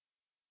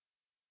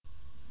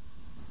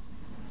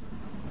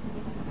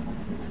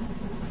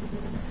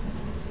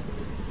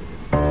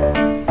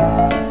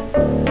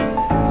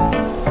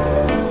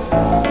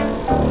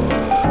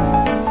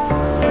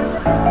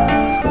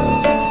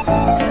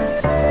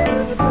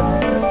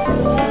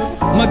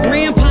My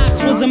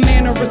grandpops was a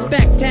man of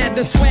respect, had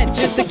to sweat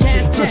just to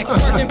cash checks,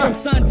 working from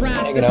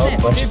sunrise to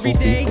set. Every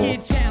day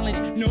get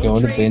challenged, no going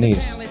to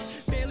Benny's.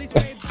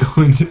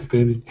 Going to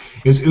Benny.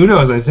 It's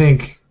Uno's, I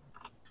think.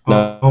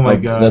 No, Oh my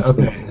god. That's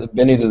Okay.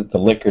 Benny's is the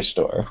liquor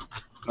store.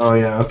 Oh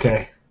yeah,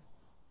 okay.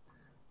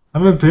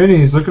 I'm at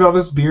Benny's. Look at all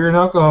this beer and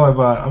alcohol I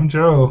bought. I'm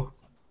Joe.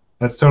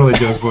 That's totally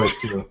Joe's voice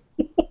too.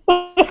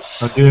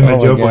 I'm doing my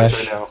Joe voice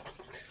right now.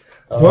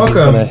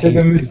 Welcome to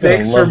the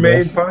Mistakes Were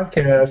Made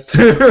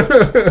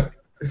podcast.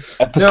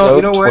 No,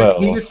 you know what?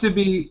 12. He gets to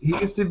be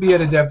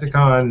at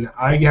Adepticon.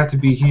 I have to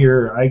be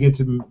here. I get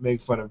to make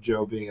fun of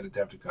Joe being at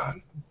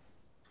Adepticon.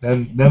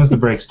 Them's the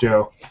breaks,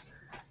 Joe.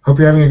 Hope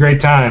you're having a great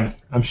time.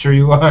 I'm sure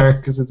you are,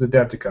 because it's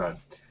Adepticon.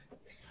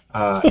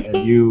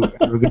 And you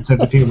have a good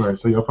sense of humor,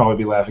 so you'll probably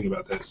be laughing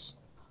about this.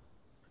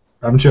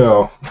 I'm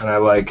Joe, and I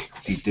like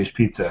deep dish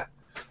pizza.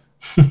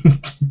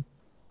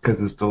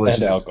 Because it's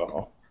delicious.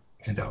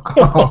 And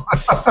alcohol.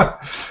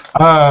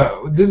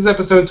 This is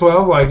episode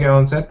 12, like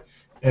Alan said.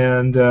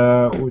 And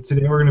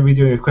today we're going to be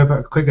doing a quick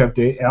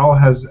update. Al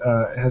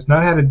has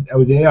not had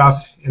a day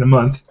off in a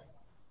month.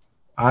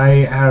 I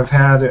have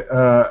had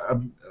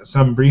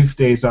some brief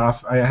days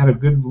off. I had a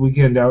good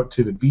weekend out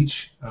to the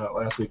beach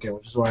last weekend,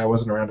 which is why I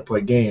wasn't around to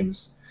play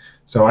games.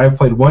 So I've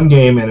played one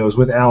game, and it was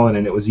with Alan,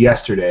 and it was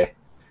yesterday.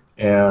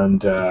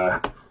 And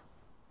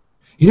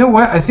you know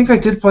what? I think I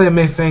did play a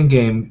Mei Fang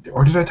game,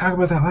 or did I talk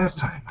about that last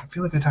time? I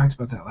feel like I talked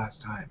about that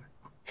last time.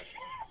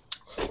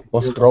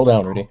 Well, scroll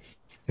down, Rudy.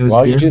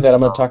 While you do that,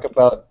 I'm going to talk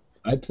about...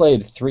 I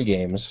played 3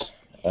 games.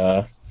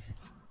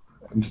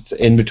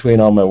 In between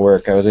all my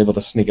work, I was able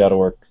to sneak out of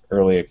work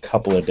early a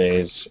couple of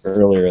days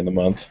earlier in the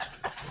month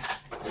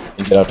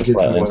and get out to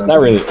Flatlands. Not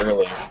really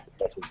early,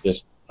 but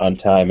just on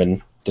time,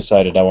 and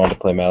decided I wanted to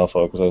play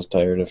Malifaux because I was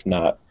tired of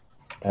not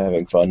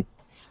having fun.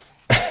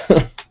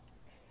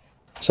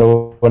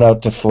 So I went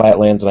out to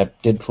Flatlands, and I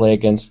did play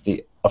against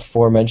the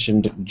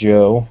aforementioned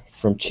Joe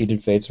from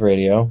Cheated Fates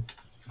Radio.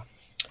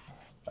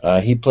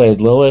 He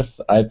played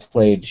Lilith. I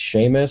played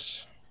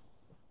Seamus,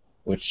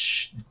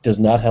 which does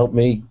not help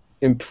me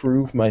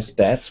improve my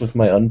stats with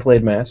my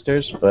unplayed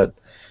masters, but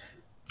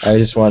I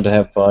just wanted to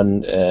have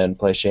fun and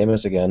play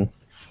Seamus again.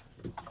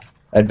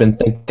 I'd been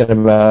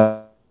thinking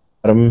about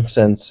him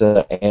since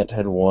Ant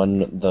had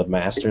won the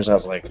Masters. I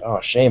was like, oh,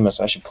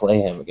 Seamus, I should play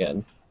him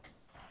again.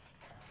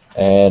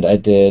 And I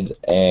did,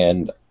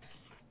 and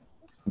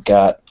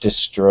got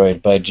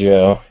destroyed by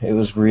Joe. It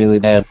was really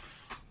bad.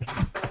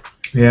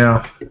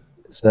 Yeah.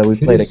 So we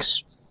played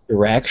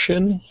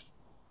Extraction.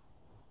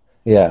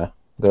 Yeah,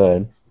 go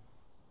ahead.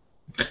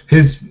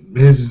 His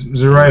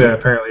Zoraida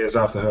apparently is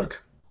off the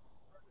hook.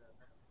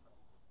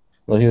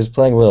 Well, he was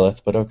playing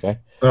Lilith, but okay.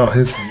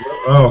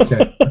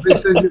 Okay. They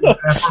said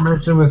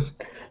aforementioned with...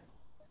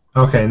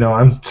 Okay, no,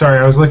 I'm sorry.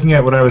 I was looking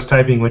at what I was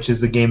typing, which is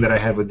the game that I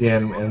had with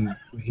Dan, and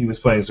he was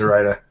playing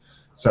Zoraida.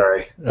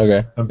 Sorry.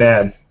 Okay. I'm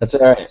bad. That's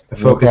all right. The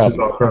focus is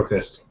all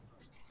crocused.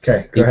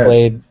 Okay, go ahead. He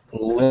played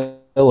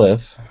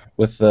Lilith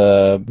with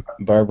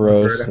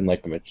Barbaros and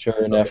like a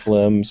mature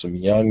Nephilim, some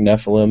young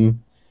Nephilim.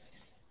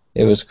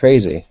 It was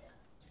crazy.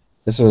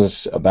 This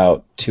was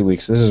about 2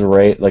 weeks. This is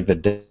right like the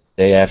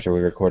day after we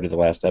recorded the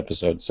last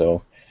episode,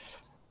 so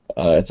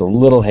it's a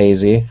little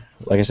hazy.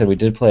 Like I said, we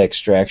did play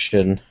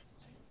Extraction.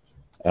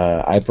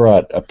 I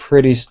brought a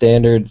pretty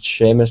standard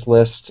Seamus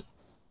list.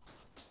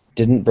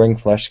 Didn't bring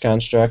Flesh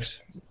Constructs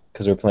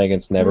because we were playing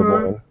against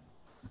Neverborn.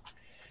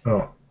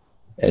 Oh.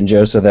 And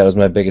Joe said that was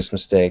my biggest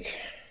mistake.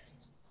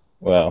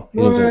 Well, he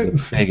didn't say it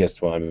was the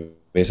biggest one.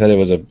 He said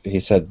He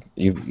said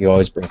you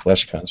always bring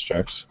Flesh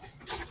Constructs.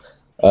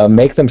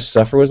 Make Them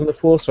Suffer was in the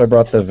pool, so I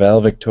brought the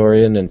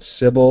Valedictorian and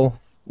Sybil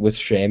with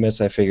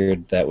Seamus. I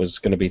figured that was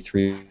going to be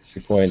 3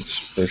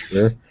 points for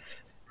sure,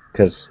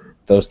 because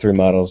those 3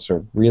 models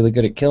are really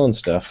good at killing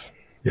stuff.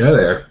 Yeah,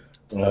 they are.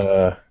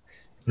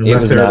 It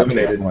was not 3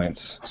 eliminated.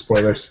 points.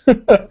 Spoilers.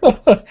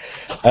 I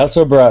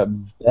also brought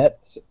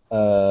Bet.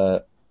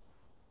 I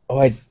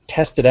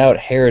tested out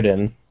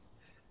Harridan.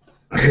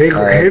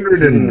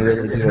 Harridan.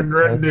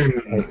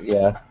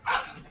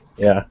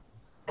 Yeah.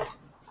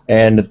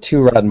 And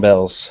 2 Rotten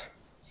Bells.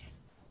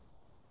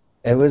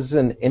 It was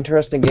an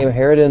interesting game.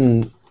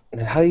 Harridan.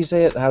 How do you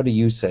say it? How do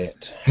you say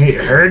it? Hey,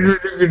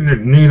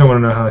 Harridan. You don't want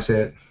to know how I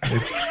say it.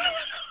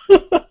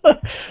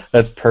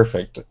 That's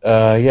perfect.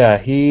 Yeah,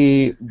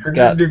 he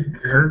got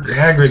dragged.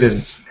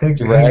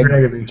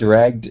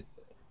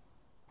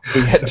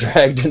 He got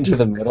dragged into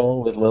the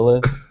middle with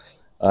Lilith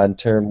on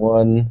turn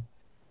 1.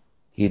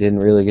 He didn't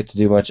really get to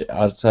do much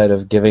outside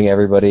of giving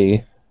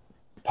everybody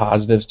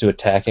positives to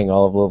attacking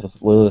all of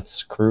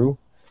Lilith's crew.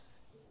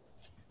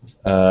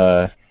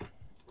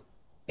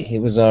 He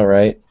was all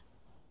right.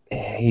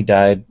 He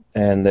died,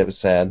 and it was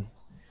sad.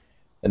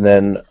 And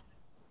then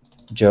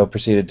Joe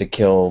proceeded to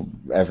kill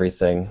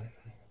everything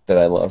that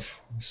I love.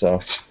 So,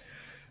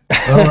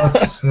 well,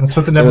 that's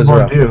what the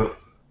Neverborn do.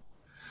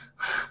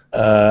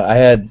 I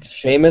had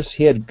Seamus.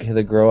 He had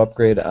the grow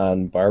upgrade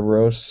on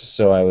Barbaros,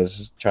 so I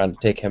was trying to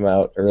take him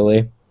out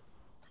early.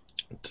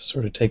 to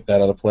sort of take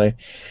that out of play.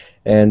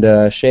 And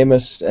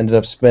Seamus ended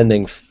up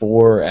spending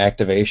 4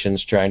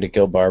 activations trying to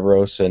kill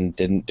Barbaros and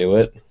didn't do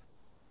it.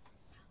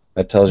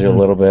 That tells you a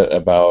little bit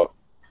about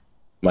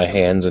my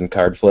hands and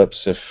card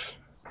flips. If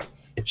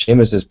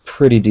Seamus is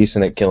pretty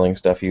decent at killing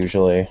stuff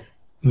usually.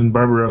 And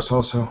Barbaros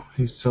also.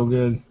 He's so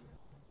good.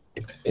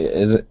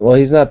 Well,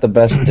 he's not the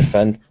best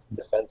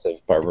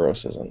defensive.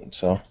 Barbaros isn't.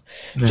 So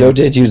Joe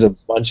did use a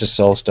bunch of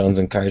soul stones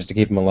and cards to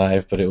keep him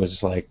alive, but it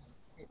was like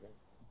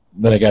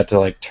then I got to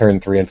like turn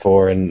 3 and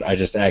 4, and I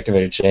just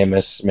activated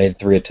Seamus, made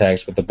 3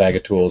 attacks with the bag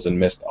of tools, and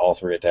missed all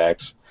 3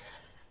 attacks.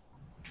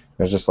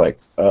 I was just like,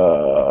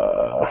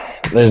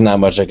 there's not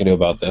much I can do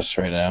about this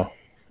right now.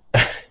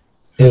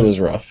 It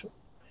was rough.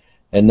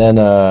 And then,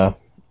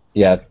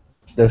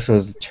 this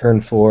was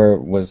turn 4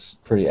 was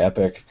pretty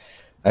epic.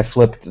 I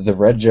flipped the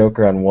red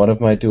Joker on one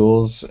of my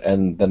duels,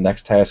 and the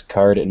next highest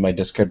card in my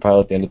discard pile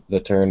at the end of the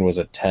turn was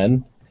a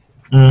 10.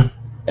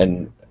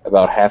 And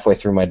about halfway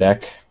through my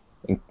deck.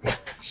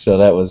 So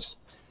that was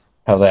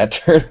how that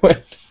turn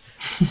went.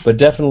 But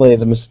definitely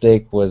the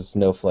mistake was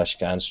no Flesh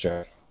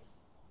Construct.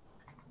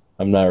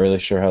 I'm not really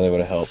sure how they would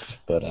have helped,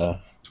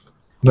 but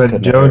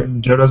Joe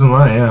doesn't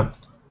lie,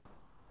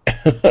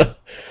 yeah.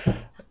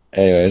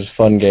 Anyways,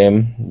 fun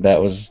game.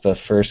 That was the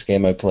first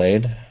game I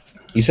played.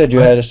 You said you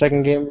had a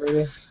second game,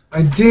 Rudy?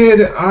 I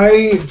did.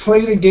 I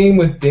played a game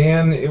with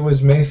Dan. It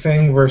was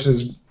Mayfeng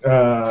versus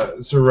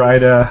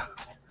Zoraida.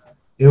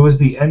 It was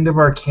the end of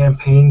our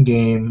campaign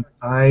game.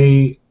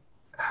 I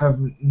have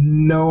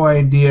no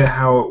idea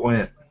how it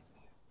went.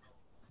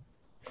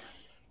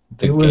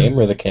 The game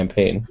or the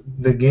campaign?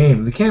 The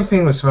game. The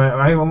campaign was fine.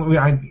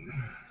 I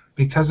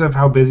because of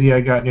how busy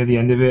I got near the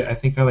end of it, I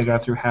think I only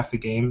got through half the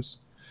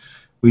games.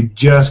 We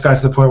just got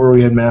to the point where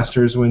we had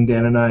Masters when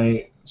Dan and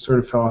I sort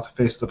of fell off the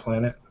face of the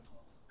planet.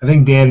 I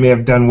think Dan may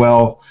have done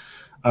well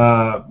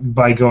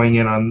by going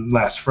in on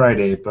last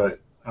Friday, but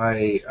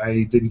I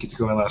didn't get to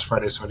go in last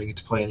Friday, so I didn't get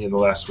to play any of the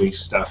last week's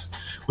stuff,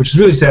 which is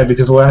really sad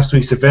because the last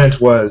week's event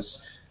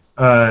was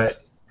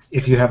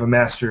if you have a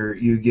master,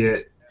 you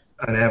get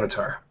an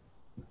avatar.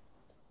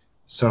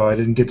 So I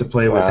didn't get to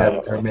play with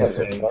Avatar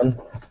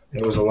Mayfeng.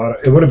 It was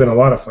it would have been a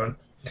lot of fun.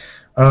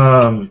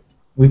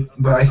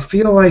 But I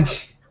feel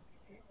like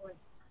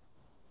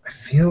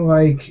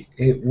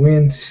it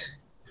went.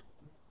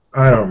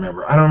 I don't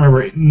remember. I don't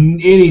remember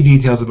any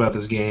details about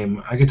this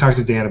game. I could talk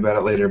to Dan about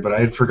it later, but I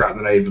had forgotten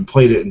that I even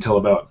played it until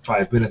about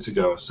 5 minutes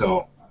ago.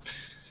 So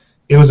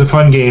it was a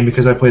fun game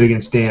because I played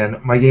against Dan.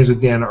 My games with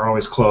Dan are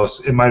always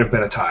close. It might have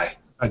been a tie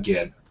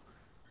again.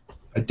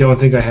 I don't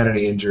think I had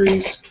any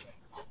injuries.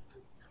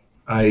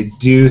 I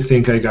do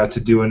think I got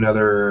to do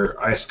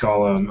another Ice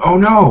Golem. Oh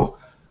no!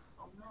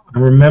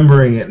 I'm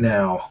remembering it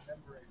now.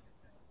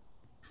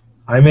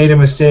 I made a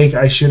mistake.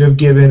 I should have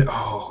given.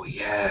 Oh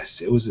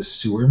yes, it was a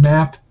sewer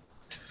map.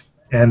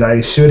 And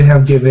I should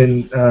have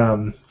given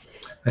Cassandra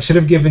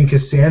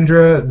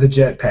the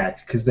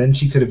jetpack, because then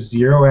she could have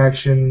 0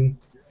 action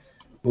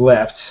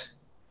leapt,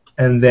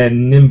 and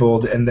then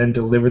nimbled, and then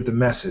delivered the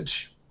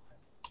message.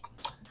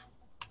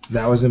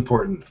 That was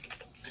important.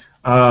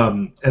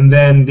 And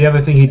then the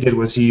other thing he did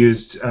was he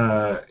used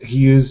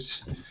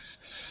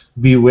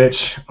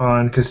Bewitch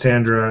on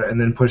Cassandra,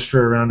 and then pushed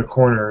her around a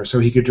corner so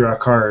he could draw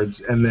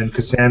cards, and then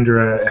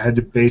Cassandra had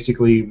to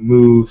basically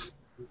move,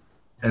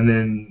 and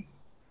then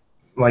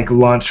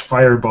launch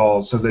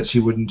fireballs so that she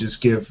wouldn't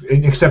just give,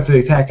 except the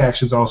attack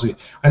actions also.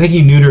 I think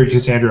he neutered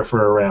Cassandra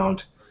for a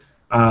round.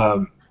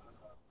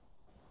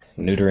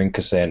 Neutering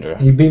Cassandra.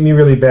 He beat me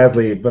really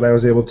badly, but I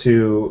was able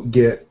to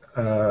get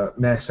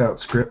max out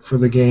script for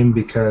the game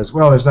because,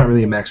 well, there's not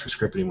really a max for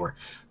script anymore,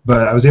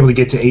 but I was able to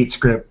get to 8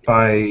 script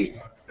by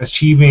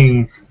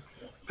achieving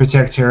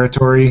Protect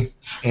Territory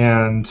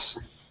and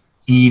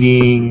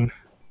eating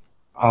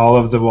all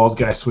of the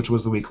Waldgeist, which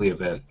was the weekly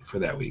event for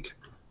that week.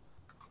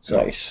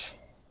 So. Nice.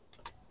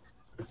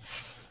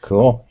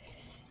 Cool.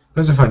 It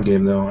was a fun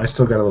game, though. I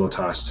still got a little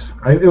tossed.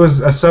 It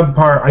was a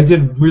subpar. I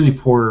did really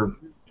poor.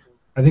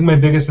 I think my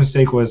biggest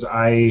mistake was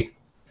I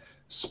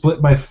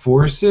split my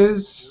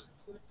forces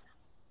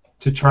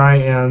to try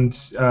and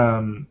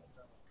sort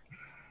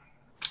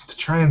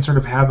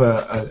of have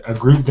a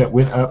group that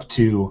went up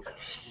to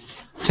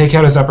take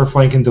out his upper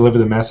flank and deliver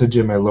the message,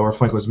 and my lower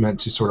flank was meant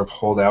to sort of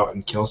hold out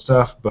and kill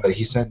stuff. But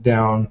he sent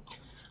down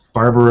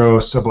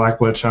Barbaros, a Black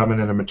Blood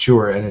Shaman, and a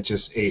Mature, and it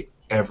just ate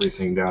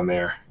everything down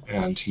there.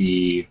 And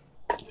he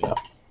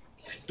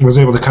was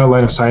able to cut a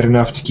line of sight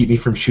enough to keep me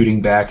from shooting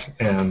back,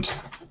 and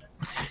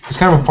it's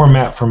kind of a poor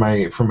map for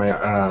my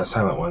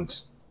silent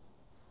ones.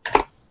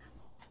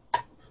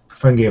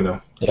 Fun game, though.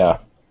 Yeah.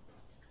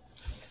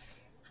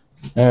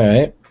 All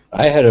right.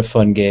 I had a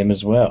fun game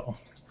as well.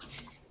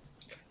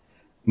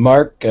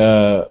 Mark,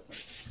 our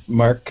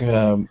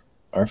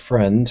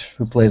friend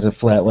who plays at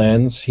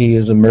Flatlands, he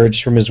has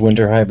emerged from his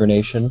winter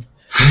hibernation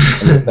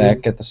and is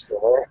back at the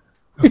store.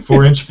 A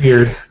 4-inch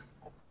beard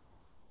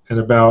and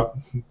about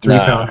 3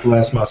 pounds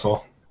less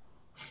muscle.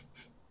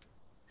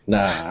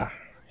 Nah,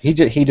 he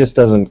just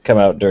doesn't come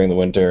out during the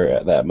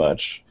winter that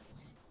much.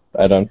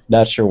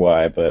 Not sure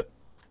why, but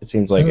It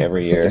seems like I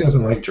every think year. he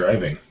doesn't like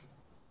driving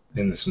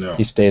in the snow.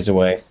 He stays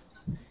away.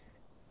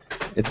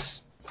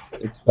 It's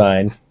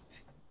fine.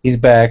 He's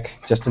back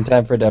just in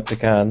time for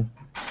Adepticon,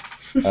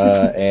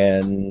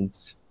 and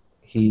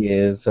he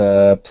is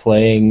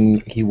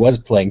playing. He was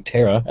playing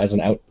Terra as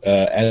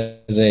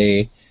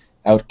a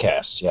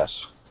outcast.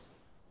 Yes.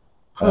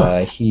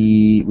 Huh.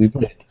 We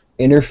played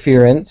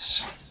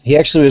Interference. He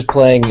actually was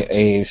playing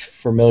a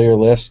familiar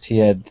list. He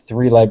had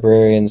 3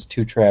 librarians,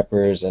 2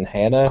 trappers, and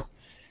Hannah.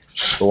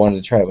 But wanted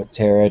to try it with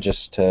Terra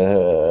just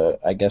to,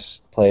 I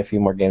guess, play a few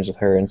more games with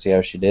her and see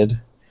how she did.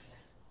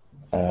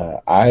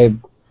 I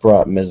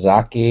brought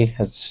Mizaki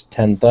as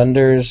 10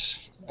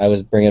 Thunders. I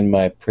was bringing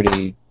my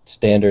pretty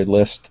standard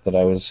list that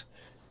I was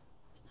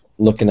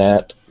looking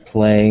at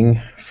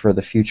playing for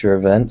the future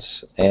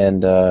events,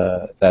 and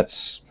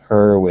that's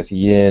her with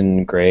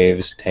Yin,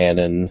 Graves,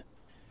 Tannen.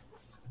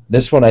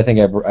 This one I think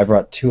I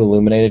brought 2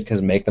 Illuminated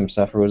because Make Them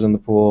Suffer was in the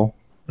pool.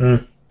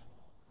 Mm.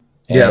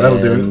 Yeah,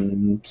 that'll do it.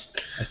 And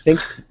I think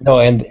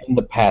and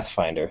the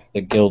Pathfinder,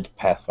 the Guild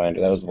Pathfinder.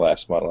 That was the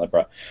last model I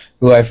brought.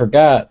 Who I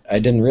forgot, I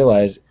didn't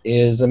realize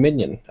is a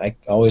minion. I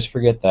always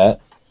forget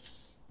that.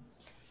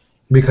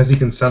 Because he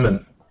can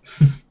summon.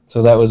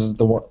 So that was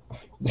the one.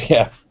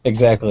 Yeah,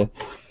 exactly.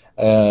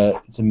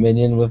 It's a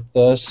minion with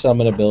the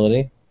summon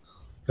ability.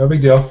 No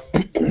big deal.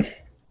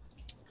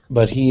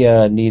 But he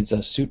needs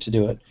a suit to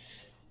do it.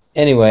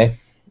 Anyway,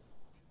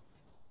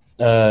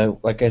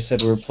 like I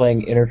said, we were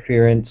playing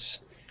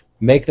Interference.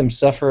 Make Them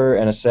Suffer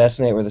and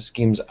Assassinate were the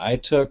schemes I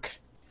took.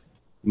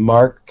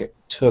 Mark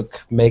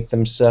took Make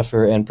Them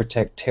Suffer and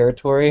Protect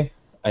Territory.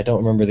 I don't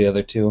remember the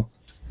other 2.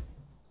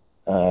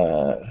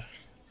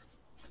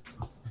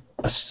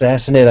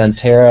 Assassinate on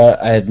Terra,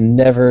 I had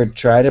never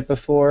tried it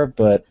before,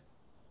 but,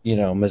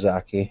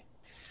 Mizaki.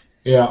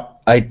 Yeah.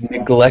 I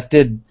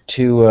neglected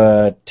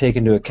to take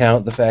into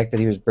account the fact that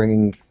he was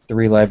bringing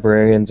 3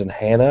 librarians and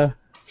Hannah,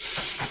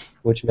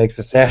 which makes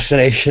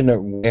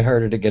Assassination way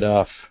harder to get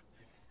off,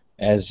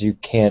 as you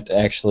can't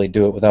actually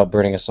do it without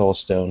burning a Soul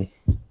Stone.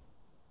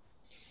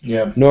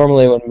 Yeah.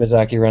 Normally, when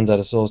Mizaki runs out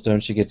of Soul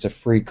Stone, she gets a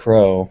free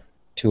Crow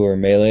to her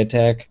melee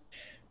attack,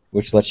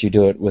 which lets you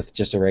do it with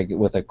just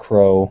with a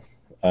Crow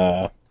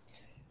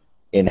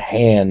in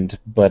hand,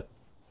 but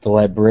the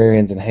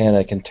librarians and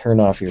Hannah can turn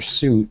off your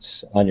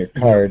suits on your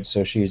cards,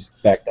 so she's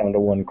back down to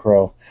 1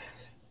 Crow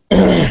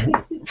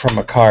from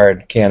a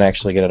card, can't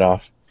actually get it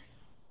off.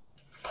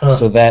 Huh.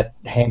 So that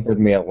hampered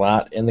me a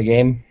lot in the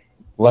game.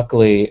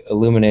 Luckily,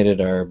 Illuminated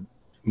our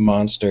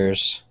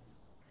monsters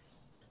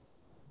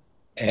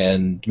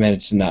and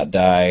managed to not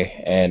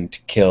die and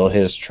kill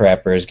his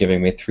trappers,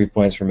 giving me 3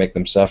 points for Make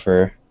Them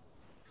Suffer.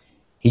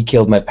 He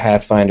killed my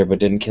Pathfinder, but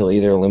didn't kill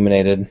either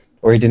Illuminated.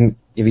 Or he didn't.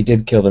 If he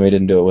did kill them, he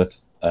didn't do it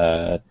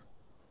with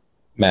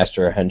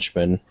Master or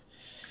Henchman.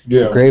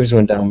 Yeah. Graves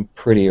went down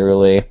pretty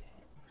early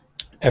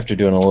after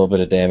doing a little bit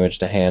of damage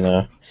to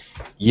Hannah.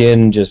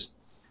 Yin just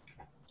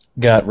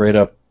got right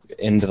up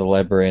into the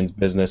librarian's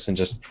business and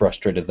just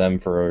frustrated them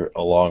for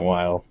a long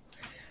while.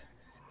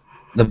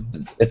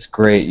 It's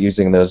great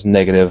using those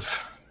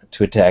negative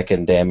to attack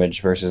and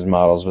damage versus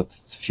models with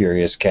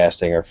Furious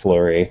Casting or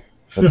Flurry.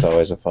 That's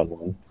always a fun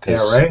one. Yeah,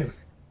 right?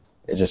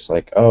 It's just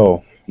like,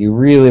 oh, you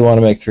really want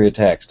to make 3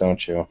 attacks,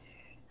 don't you?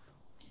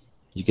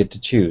 You get to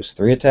choose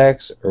 3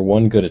 attacks or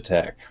 1 good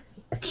attack.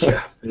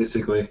 Yeah,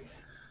 basically.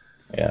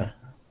 Yeah.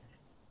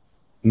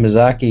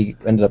 Mizaki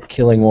ended up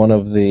killing one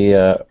of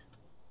the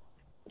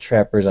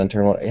trappers on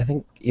turn 1. I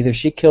think either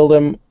she killed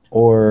him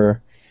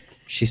or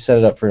she set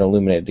it up for an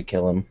Illuminated to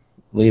kill him,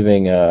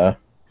 leaving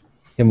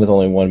him with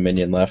only 1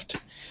 minion left,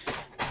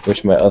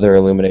 which my other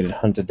Illuminated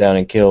hunted down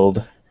and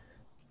killed.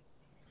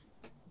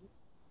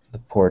 The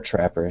poor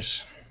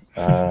trappers.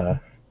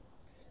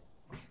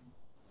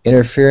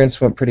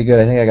 Interference went pretty good.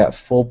 I think I got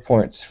full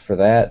points for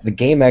that. The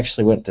game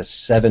actually went to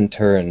 7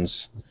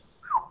 turns,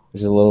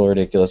 which is a little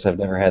ridiculous. I've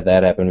never had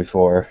that happen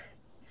before.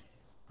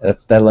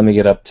 That let me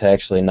get up to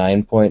actually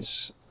 9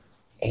 points.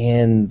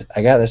 And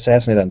I got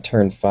Assassinate on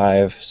turn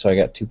 5, so I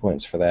got 2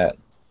 points for that.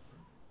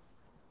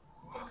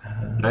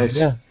 Nice.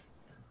 Yeah.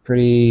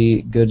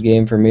 Pretty good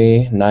game for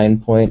me. 9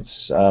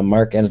 points.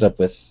 Mark ended up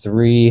with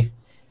 3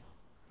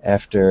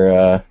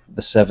 after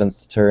the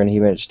 7th turn. He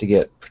managed to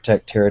get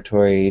Protect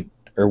Territory,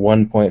 or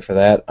 1 point for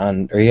that.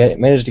 Or he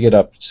managed to get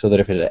up so that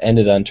if it had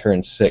ended on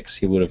turn 6,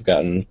 he would have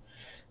gotten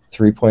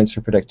 3 points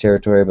for Protect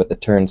Territory, but the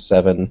turn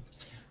 7,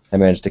 I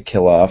managed to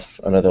kill off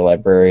another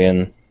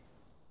librarian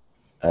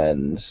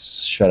and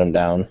shut him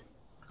down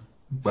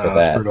for Wow, that.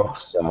 that's brutal.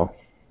 So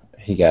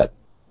he got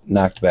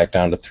knocked back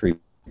down to 3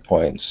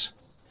 points,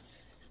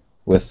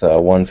 with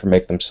 1 for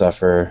Make Them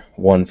Suffer,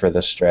 1 for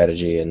the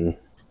strategy, and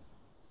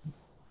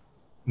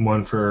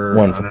 1 for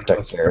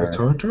Protect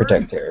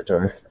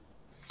Territory.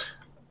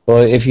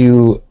 Well, if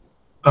you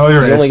oh,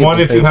 you're right. only It's get 1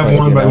 the if you third have point,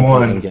 1 by you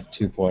 1. get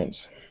 2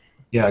 points.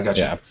 Yeah, I got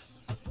you. Yeah.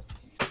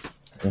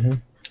 Mm-hmm.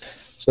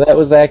 So that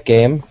was that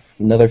game.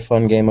 Another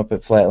fun game up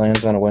at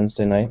Flatlands on a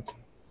Wednesday night.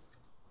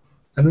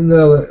 And then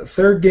the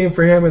third game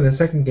for him and the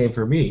second game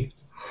for me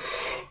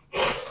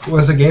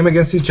was a game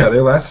against each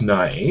other last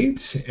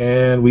night,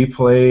 and we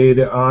played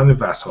on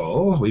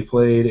Vessel. We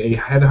played a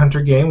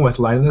headhunter game with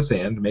Line in the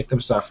Sand, Make Them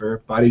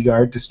Suffer,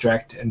 Bodyguard,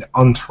 Distract, and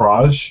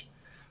Entourage.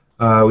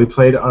 We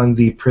played on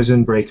the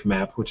Prison Break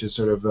map, which is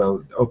sort of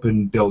an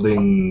open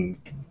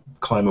building,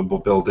 climbable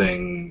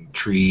building,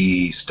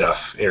 tree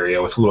stuff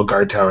area with a little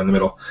guard tower in the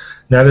middle.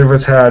 Neither of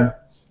us had,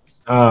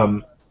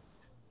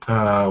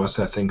 what's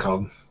that thing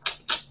called?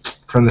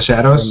 From the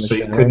Shadows. So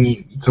you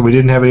couldn't. So we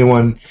didn't have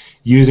anyone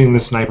using the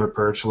sniper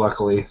perch.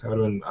 Luckily, that would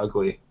have been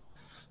ugly.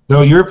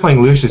 Though you were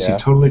playing Lucius, you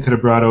totally could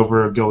have brought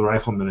over a guild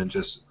rifleman and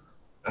just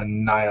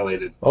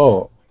annihilated.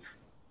 Oh,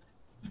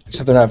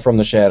 except they're not from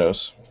the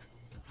Shadows.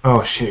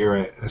 Oh shit, you're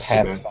right. That's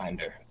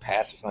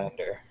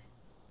Pathfinder.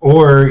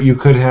 Or you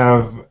could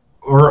have,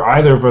 or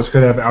either of us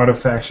could have out of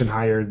faction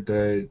hired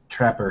the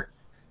trapper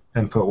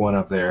and put one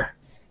up there.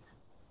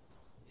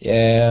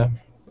 Yeah,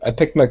 I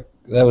picked my.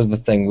 That was the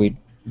thing.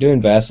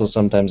 Doing Vassal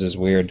sometimes is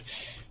weird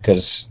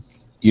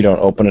because you don't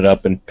open it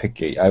up and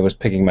pick it. I was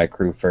picking my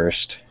crew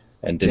first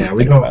and didn't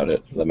think about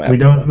it. The map. We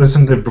don't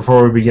listen to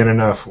before we begin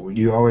enough.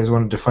 You always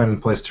want to define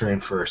and place terrain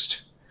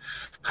first.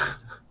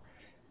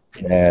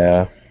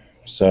 Yeah.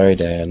 Sorry,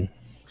 Dan.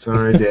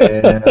 Sorry,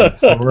 Dan.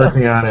 I'm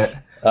working on it.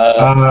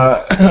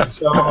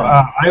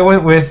 I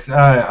went with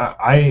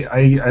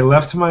I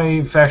left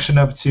my faction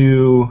up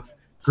to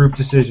group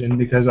decision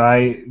because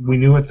we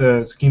knew what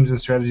the schemes and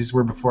strategies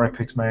were before I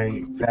picked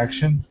my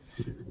faction.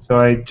 So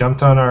I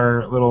jumped on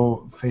our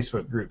little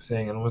Facebook group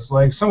thing and was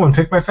like, "Someone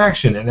pick my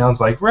faction," and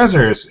Alan's like,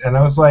 "Rezzers," and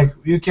I was like,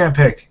 "You can't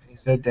pick." He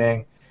said,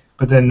 "Dang,"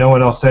 but then no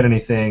one else said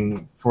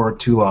anything for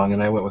too long,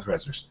 and I went with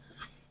Rezzers.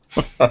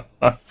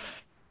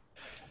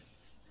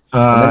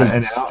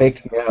 And he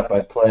faked me out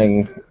by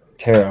playing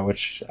Terra,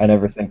 which I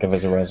never think of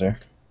as a Rezzer.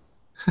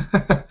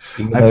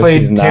 I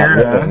played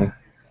Terra.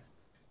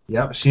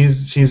 Yep,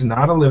 she's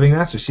not a living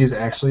master. She's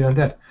actually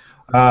undead.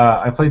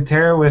 I played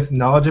Terra with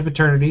Knowledge of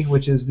Eternity,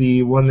 which is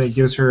the one that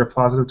gives her a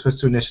positive twist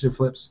to initiative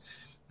flips,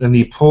 and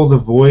the Pull the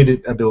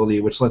Void ability,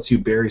 which lets you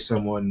bury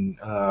someone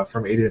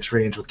from 8-inch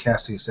range with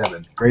casting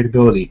 7. Great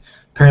ability.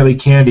 Apparently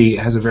Candy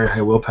has a very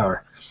high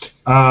willpower.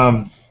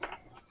 I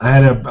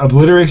had an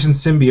Obliteration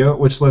Symbiote,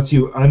 which lets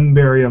you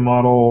unbury a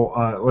model,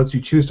 lets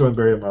you choose to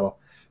unbury a model.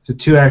 It's a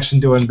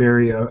 2-action to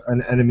unbury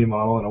an enemy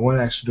model and a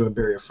 1-action to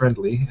unbury a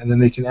friendly, and then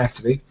they can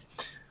activate.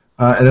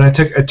 And then I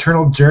took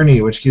Eternal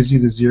Journey, which gives you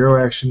the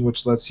 0-action,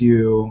 which lets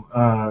you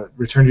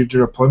return to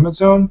your deployment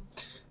zone,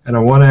 and a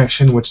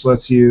 1-action, which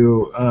lets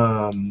you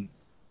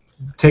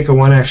take a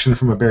 1-action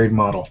from a buried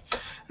model.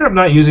 I'm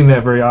not using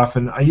that very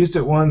often. I used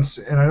it once,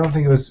 and I don't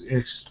think it was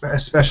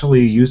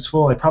especially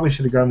useful. I probably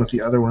should have gone with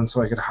the other one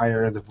so I could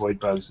hire the Void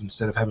Bugs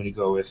instead of having to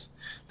go with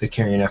the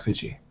Carrion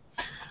Effigy.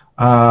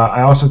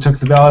 I also took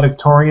the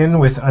Valedictorian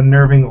with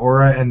Unnerving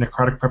Aura and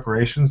Necrotic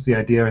Preparations. The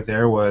idea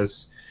there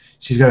was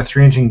she's got a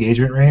 3-inch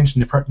engagement range.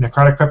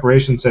 Necrotic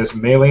Preparation says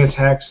melee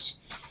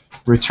attacks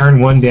return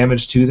 1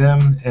 damage to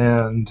them,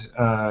 and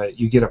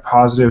you get a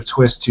positive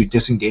twist to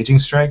disengaging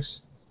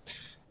strikes.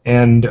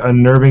 And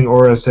Unnerving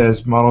Aura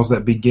says models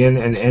that begin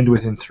and end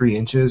within 3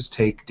 inches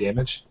take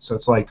damage. So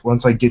it's like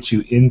once I get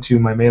you into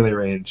my melee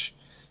range,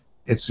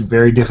 it's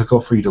very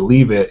difficult for you to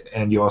leave it,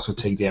 and you also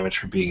take damage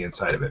for being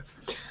inside of it.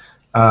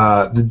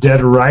 The Dead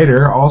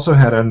Rider also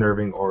had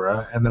Unnerving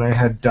Aura, and then I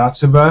had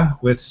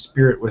Datsuba with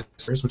Spirit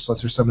Whispers, which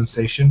lets her summon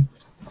Station.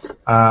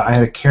 I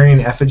had a Carrion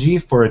Effigy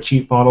for a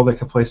cheap model that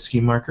could place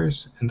scheme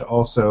markers, and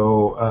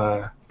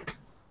also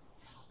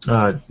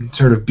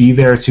sort of be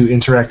there to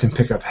interact and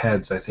pick up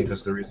heads, I think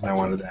was the reason I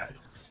wanted that.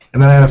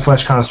 And then I had a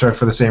Flesh Construct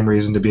for the same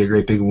reason, to be a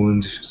great big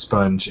wound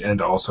sponge and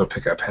also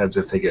pick up heads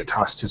if they get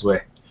tossed his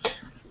way.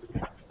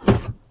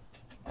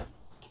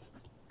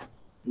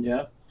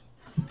 Yeah.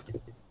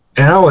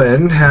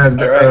 Alan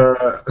had...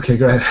 okay,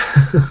 go ahead.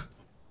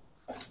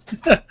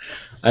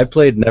 I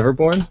played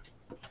Neverborn.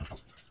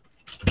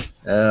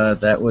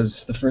 That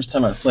was the first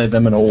time I played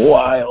them in a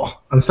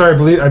while. I'm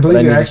sorry, I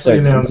believe you actually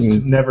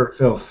announced Never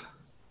Filth.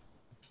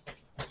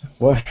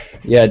 What?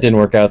 Yeah, it didn't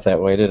work out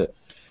that way, did it?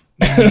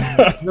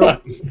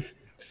 No.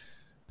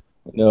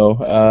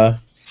 No.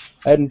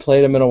 I hadn't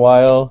played him in a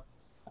while.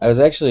 I was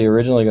actually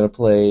originally going to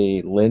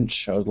play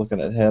Lynch. I was looking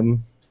at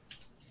him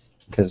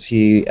because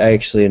I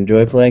actually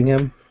enjoy playing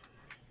him.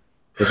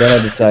 But then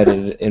I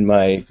decided, in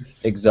my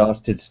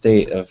exhausted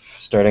state of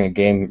starting a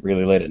game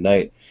really late at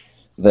night,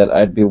 that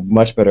I'd be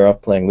much better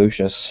off playing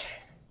Lucius.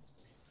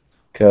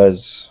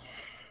 Because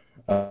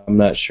I'm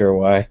not sure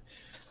why.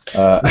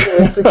 I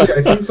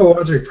think the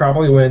logic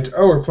probably went,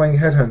 oh, we're playing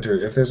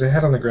Headhunter. If there's a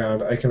head on the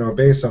ground, I can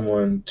obey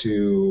someone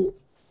to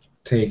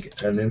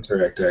take an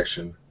interact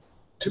action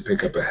to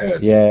pick up a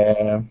head.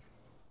 Yeah.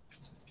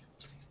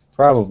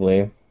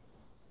 Probably.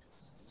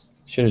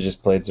 Should have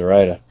just played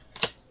Zoraida.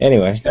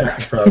 Anyway. Yeah,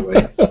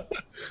 probably.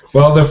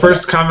 Well, the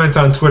first comment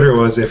on Twitter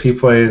was, if he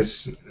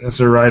plays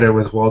Zoraida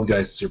with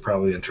Waldgeists, you're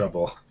probably in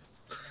trouble.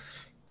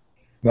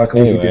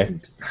 Luckily he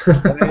didn't.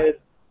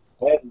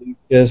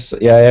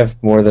 Yeah, I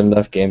have more than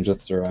enough games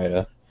with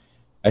Zoraida.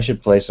 I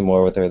should play some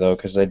more with her, though,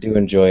 because I do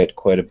enjoy it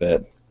quite a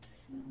bit.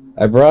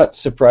 I brought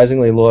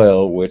Surprisingly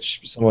Loyal,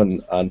 which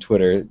someone on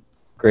Twitter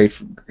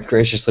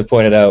graciously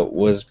pointed out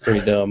was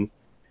pretty dumb.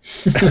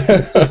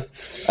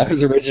 I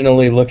was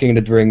originally looking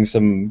to bring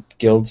some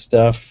guild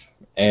stuff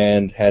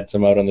and had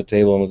some out on the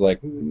table and was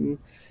like, and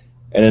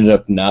ended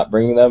up not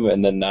bringing them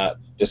and then not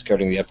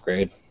discarding the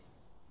upgrade.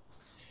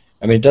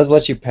 I mean, it does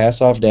let you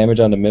pass off damage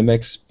onto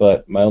mimics,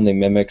 but my only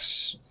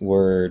mimics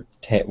were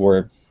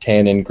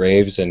Tannen,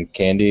 Graves, and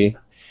Candy,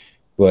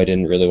 who I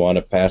didn't really want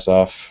to pass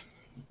off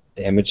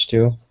damage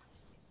to.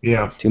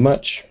 Yeah. Too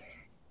much.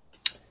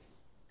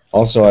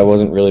 Also, I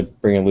wasn't really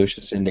bringing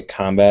Lucius into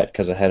combat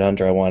because a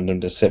headhunter, I wanted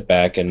him to sit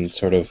back and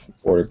sort of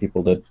order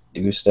people to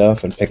do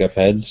stuff and pick up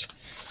heads.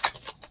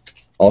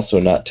 Also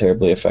not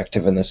terribly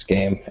effective in this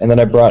game. And then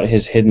I brought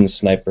his hidden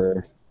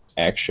sniper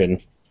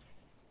action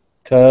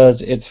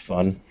because it's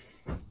fun.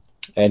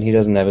 And he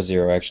doesn't have a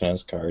 0 action on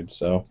his card,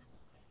 so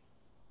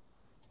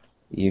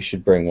you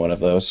should bring one of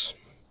those.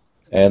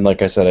 And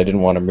like I said, I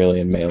didn't want him really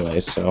in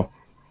melee, so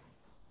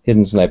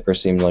hidden sniper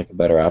seemed like a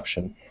better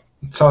option.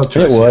 Solid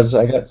choice. It was.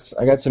 I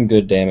got some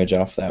good damage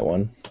off that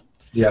one.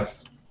 Yeah.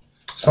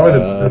 It's probably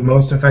the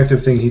most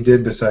effective thing he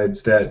did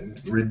besides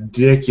that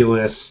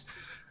ridiculous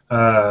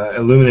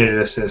illuminated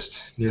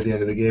assist near the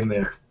end of the game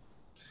there.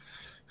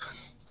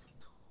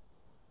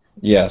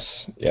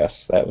 Yes,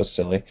 that was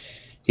silly.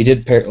 He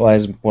did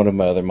paralyze one of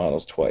my other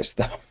models twice,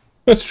 though.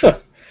 That's true.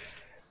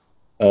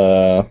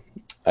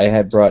 I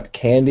had brought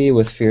Candy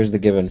with Fears the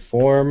Given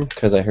Form,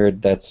 because I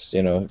heard that's,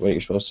 what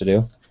you're supposed to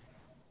do.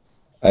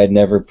 I had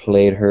never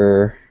played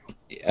her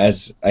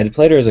as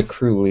a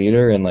crew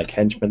leader in like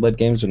henchman-led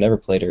games, but never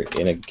played her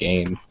in a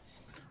game.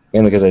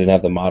 Mainly because I didn't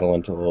have the model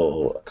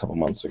until a couple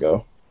months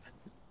ago.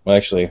 Well,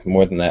 actually,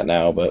 more than that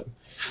now, but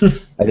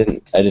I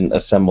didn't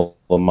assemble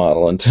the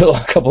model until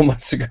a couple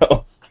months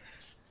ago.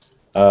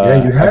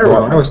 Yeah, you had her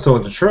while I was still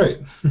in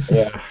Detroit.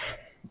 Yeah,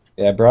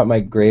 I brought my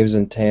Graves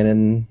and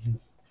Tannen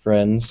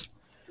friends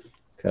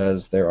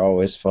because they're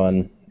always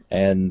fun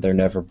and they're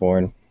never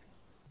born.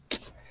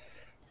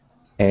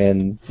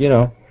 And,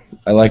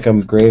 I like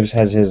him. Graves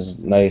has his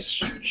nice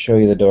show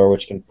you the door,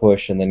 which can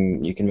push, and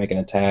then you can make an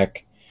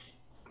attack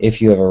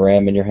if you have a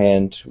ram in your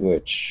hand,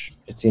 which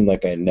it seemed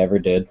like I never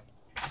did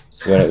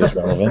when it was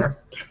relevant.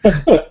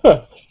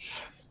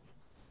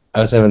 I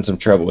was having some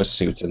trouble with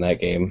suits in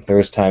that game. There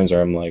was times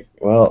where I'm like,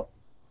 well,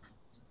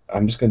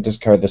 I'm just going to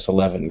discard this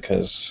 11,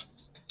 because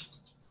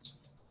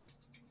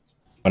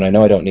when I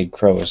know I don't need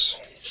crows.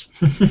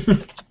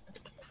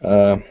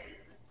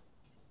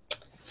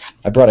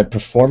 I brought a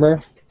Performer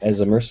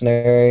as a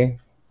mercenary.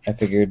 I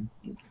figured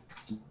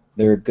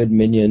they're a good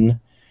minion.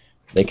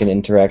 They can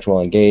interact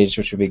while engaged,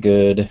 which would be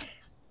good.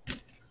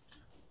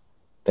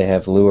 They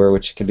have Lure,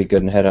 which could be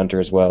good in Headhunter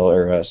as well,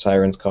 or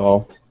Siren's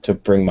Call to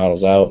bring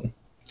models out.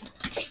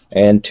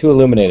 And 2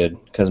 Illuminated,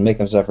 because make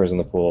them Sufferers in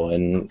the pool.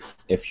 And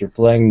if you're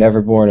playing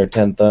Neverborn or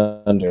 10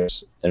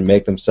 Thunders and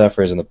make them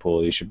Sufferers in the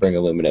pool, you should bring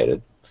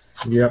Illuminated.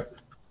 Yep.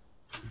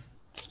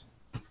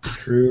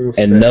 True.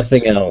 And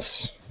nothing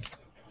else.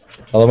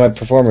 Although my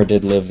Performer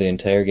did live the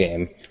entire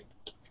game.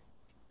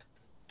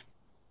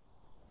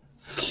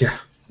 Yeah.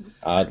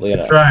 Oddly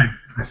enough. I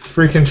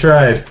freaking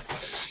tried.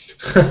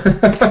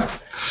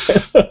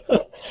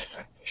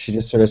 She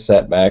just sort of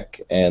sat back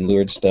and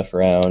lured stuff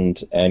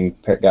around and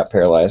got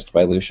paralyzed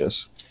by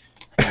Lucius.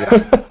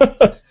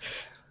 Yeah.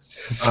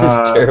 It's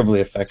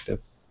terribly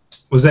effective.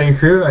 Was that your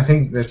crew? I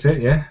think that's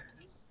it, yeah?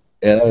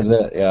 Yeah, that was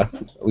it, yeah.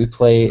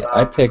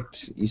 I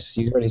picked,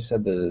 you already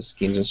said the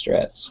schemes and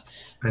strats.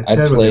 I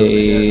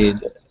played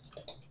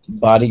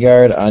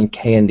Bodyguard on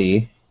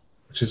Candy.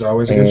 Which is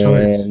always a good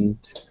choice. And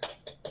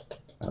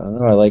I don't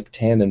know, I like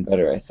Tannen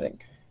better, I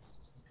think.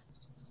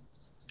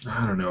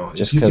 I don't know.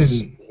 Just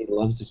because he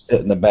loves to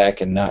sit in the back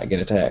and not get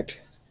attacked.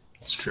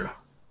 That's true.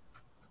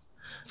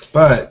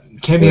 But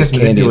Candy has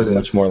manipulative. Is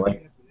much more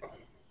like.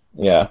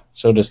 Yeah,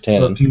 so does Tannen.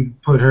 So if you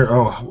put her,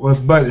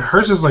 but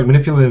hers is like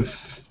manipulative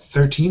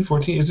 13,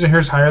 14. Isn't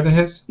hers higher than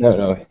his?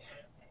 No. You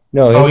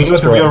know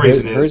what the real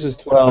reason is. Hers is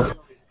 12,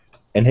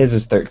 and his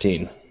is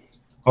 13.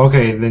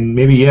 Okay, then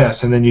maybe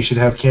yes, and then you should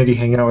have Candy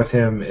hang out with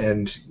him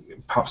and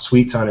pop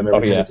sweets on him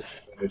every time.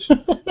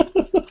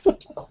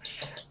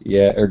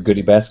 Yeah, or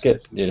Goodie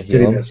Basket.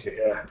 Goodie Basket,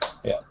 yeah.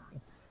 Yeah.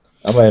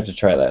 I might have to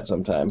try that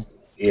sometime.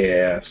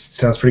 Yeah,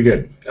 sounds pretty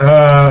good.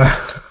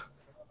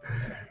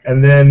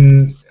 And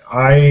then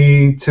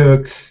I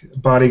took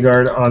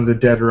Bodyguard on the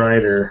Dead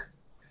Rider,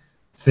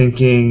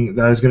 thinking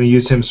that I was going to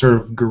use him sort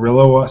of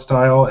guerrilla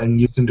style and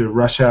use him to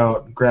rush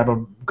out, grab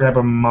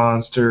a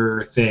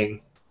monster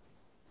thing,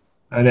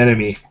 an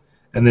enemy,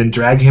 and then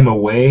drag him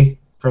away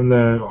from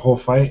the whole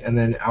fight and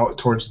then out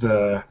towards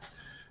the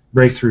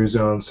breakthrough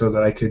zone so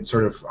that I could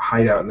sort of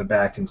hide out in the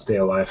back and stay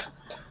alive.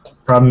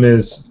 Problem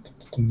is,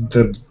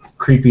 the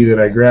creepy that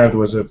I grabbed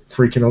was a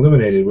freaking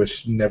Illuminated,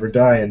 which never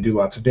die and do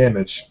lots of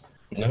damage.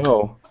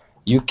 No.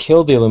 You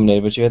killed the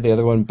Illuminated, but you had the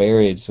other one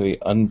buried, so he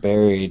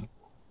unburied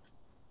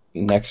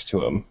next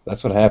to him.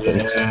 That's what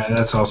happened. Yeah,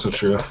 that's also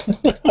true.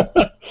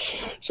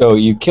 So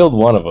you killed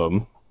one of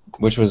them,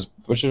 which was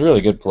a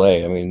really good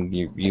play. I mean,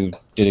 you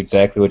did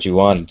exactly what you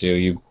wanted to.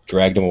 You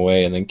dragged him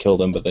away and then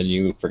killed him, but then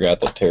you forgot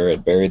that Terra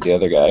had buried the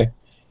other guy.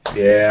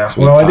 Yeah.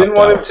 So Well, I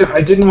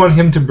didn't want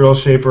him to Brill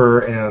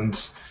Shaper and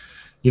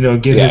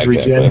get his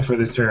regen for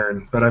the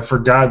turn, but I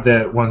forgot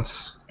that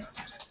once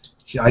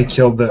I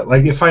killed the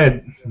if I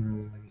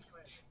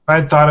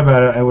had thought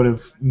about it, I would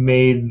have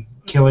made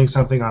killing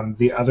something on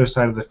the other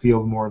side of the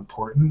field more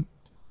important.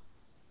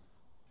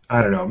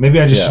 I don't know. Maybe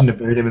I just shouldn't have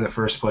buried him in the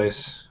first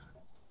place.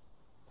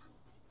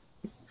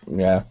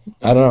 Yeah,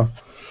 I don't know.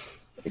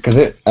 Because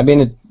yeah.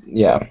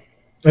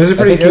 It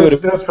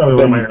was that's probably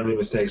one of my early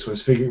mistakes,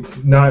 was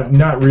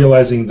not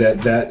realizing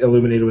that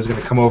Illuminator was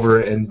going to come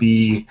over and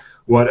be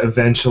what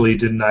eventually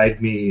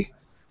denied me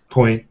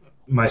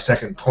my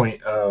second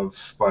point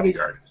of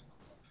Bodyguard.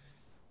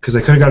 Because I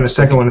could have gotten a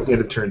second one at the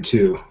end of turn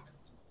 2.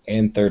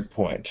 And third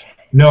point.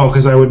 No,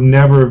 because I would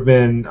never have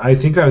been... I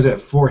think I was at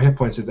 4 hit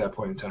points at that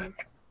point in time.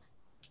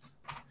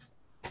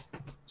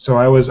 So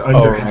I was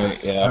under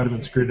half. Yeah. I would have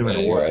been screwed no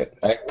matter what.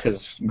 Right.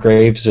 Because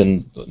Graves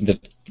and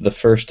the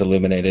first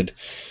Illuminated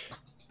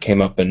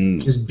came up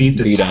and just beat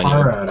the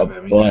tar out of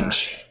him. A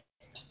bunch.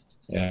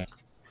 Yeah.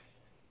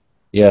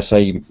 Yes,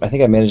 I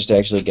think I managed to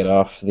actually get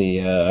off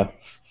the...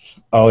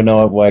 oh,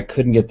 no, well, I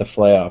couldn't get the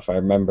flay off. I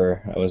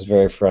remember. I was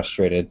very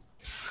frustrated.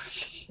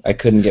 I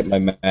couldn't get my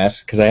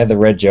mask because I had the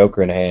red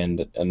Joker in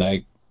hand, and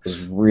I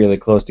was really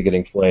close to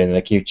getting flay, and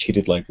I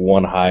cheated like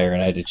one higher,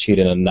 and I had to cheat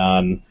in a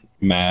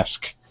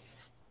non-mask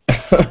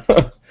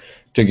to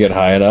get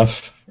high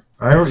enough.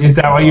 Is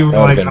that why you were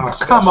like, oh,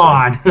 come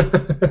on?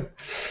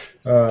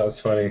 Oh, that's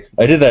funny.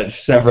 I did that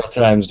several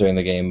times during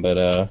the game,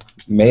 but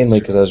mainly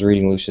because I was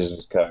reading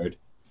Lucius's card.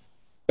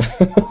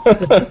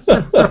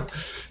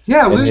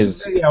 Yeah,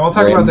 Lucius. Yeah, we'll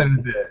talk about that in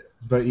a bit.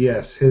 But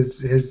yes,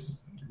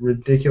 his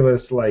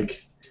ridiculous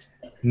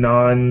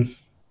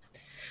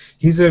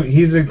He's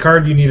a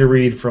card you need to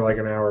read for like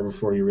an hour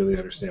before you really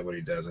understand what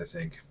he does, I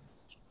think.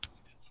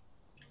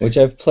 Which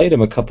I've played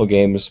him a couple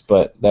games,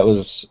 but that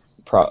was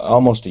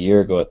almost a year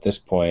ago at this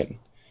point.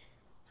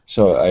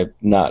 So I'm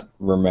not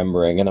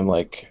remembering, and I'm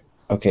like,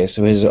 okay,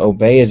 so his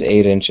obey is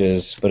 8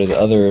 inches, but his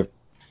other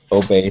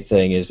obey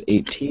thing is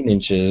 18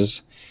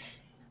 inches,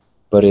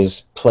 but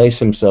his place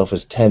himself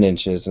is 10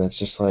 inches, and it's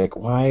just like,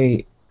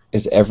 why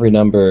is every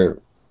number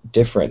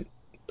different?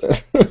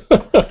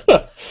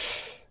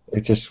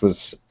 It just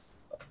was...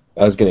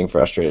 I was getting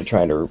frustrated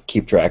trying to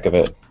keep track of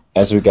it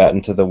as we got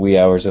into the wee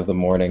hours of the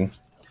morning.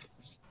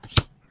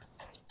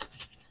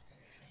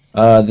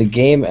 The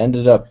game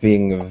ended up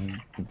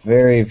being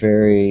very,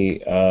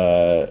 very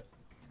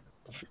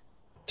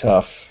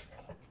tough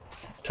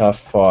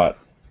fought.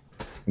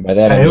 By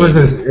that it was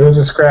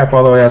a scrap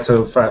all the way out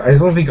to 5. I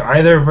don't think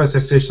either of us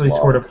officially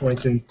scored a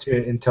point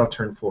until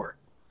turn 4.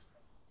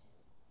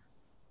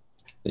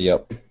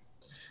 Yep.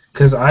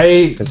 Because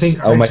I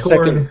think I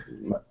scored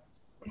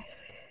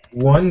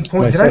 1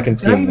 point. Did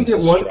I even get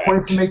 1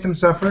 point to make them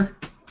suffer?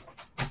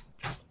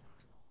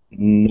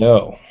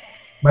 No.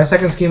 My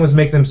second scheme was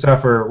make them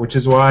suffer, which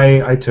is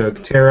why I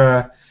took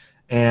Terra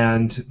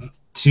and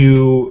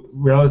 2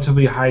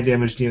 relatively high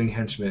damage dealing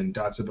henchmen,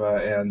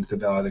 Datsuba and the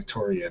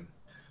Valedictorian,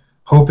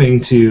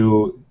 hoping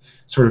to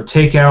sort of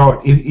take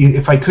out,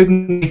 if I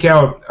couldn't take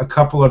out a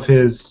couple of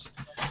his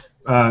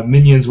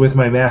minions with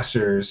my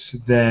masters,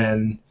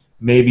 then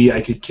maybe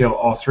I could kill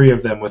all 3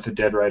 of them with a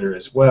Dead Rider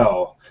as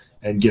well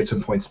and get some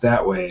points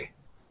that way.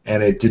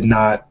 And it did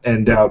not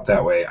end out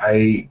that way.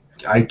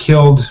 I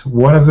killed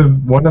one of the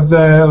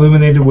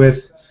Illuminated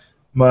with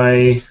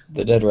the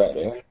Dead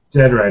Rider.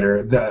 Dead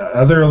Rider. The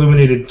other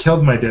Illuminated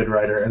killed my Dead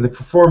Rider, and the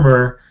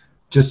Performer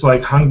just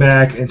hung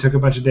back and took a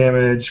bunch of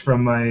damage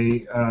from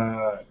my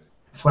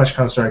Flesh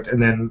Construct,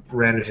 and then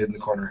ran and hid in the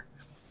corner.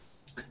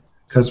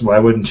 Because why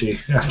wouldn't she?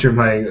 After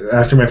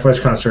my Flesh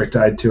Construct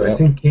died too, yep. I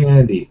think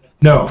Candy.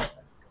 No,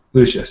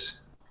 Lucius.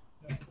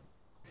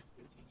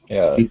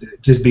 Yeah.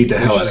 Just beat the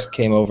hell out of her.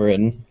 Came over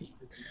and.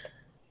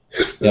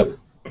 Yep.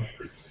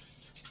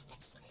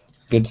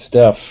 Good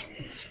stuff.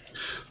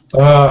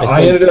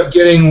 I ended up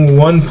getting 2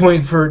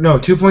 points for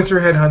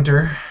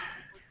Headhunter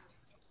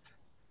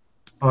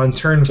on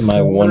turn 4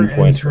 my 1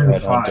 point and turn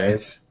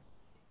 5.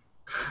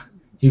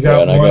 He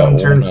got one on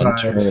turn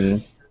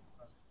 5.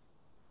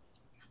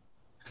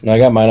 No, I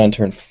got mine on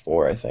turn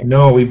 4, I think.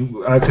 No,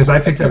 because I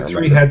picked up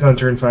 3 heads on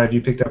turn 5.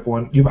 You picked up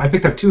 1. I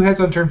picked up 2 heads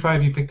on turn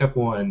 5. You picked up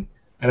 1,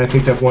 and I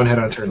picked up 1 head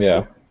on turn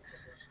 4.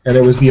 And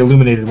it was the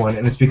Illuminated one,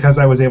 and it's because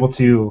I was able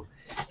to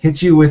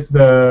hit you with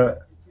the.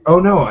 Oh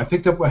no, I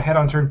picked up a head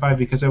on turn 5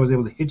 because I was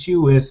able to hit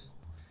you with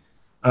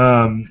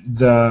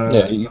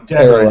the you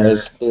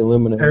paralyzed the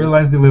Illuminated.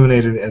 Paralyzed the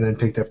Illuminated, and then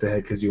picked up the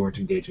head because you weren't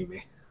engaging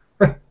me.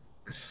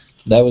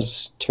 That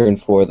was turn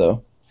 4,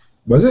 though.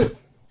 Was it?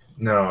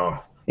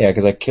 No. Yeah,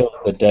 because I killed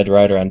the Dead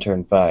Rider on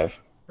turn 5.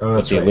 Oh,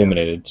 that's the right.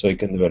 Illuminated, so he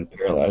couldn't have been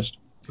paralyzed.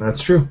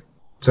 That's true.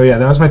 So yeah,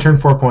 that was my turn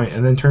 4 point,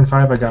 and then turn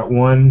 5 I got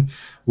 1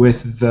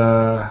 with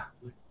the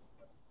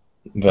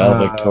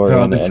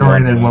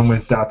Valedictorian and 1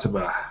 with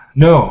Datsuba.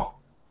 No.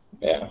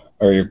 Yeah,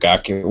 or your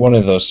Gaku, one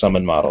of those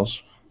summon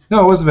models.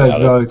 No, it was Got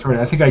it.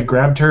 valedictorian. I think I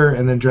grabbed her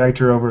and then dragged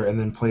her over and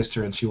then placed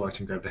her, and she walked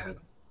and grabbed a head.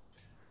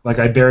 Like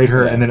I buried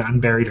her Yeah. and then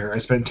unburied her. I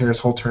spent Tara's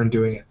whole turn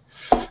doing it.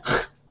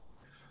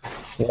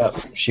 Yeah,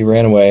 she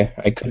ran away.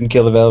 I couldn't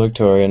kill the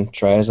valedictorian,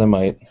 try as I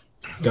might.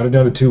 Got it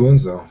down to 2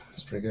 wins though.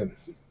 It's pretty good.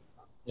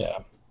 Yeah.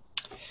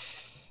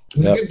 It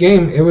was Yep. a good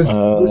game. It was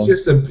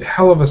just a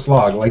hell of a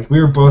slog. Like we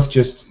were both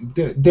just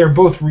they're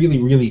both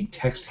really, really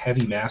text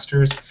heavy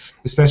masters,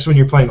 especially when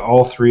you're playing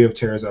all 3 of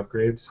Tara's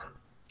upgrades.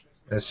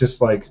 And it's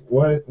just like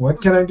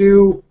what can I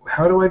do?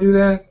 How do I do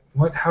that?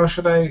 How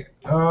should I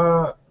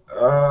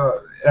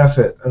F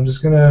it. I'm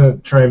just gonna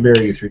try and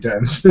bury you 3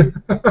 times.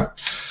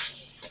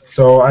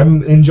 So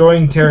I'm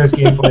enjoying Tara's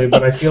gameplay,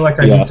 but I feel like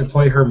I need to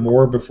play her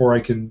more before I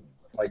can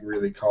like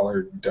really call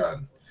her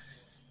done.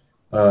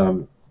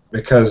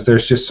 Because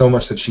there's just so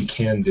much that she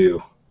can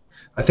do.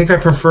 I think I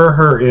prefer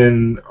her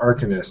in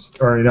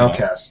Arcanist or in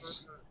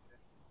Outcasts.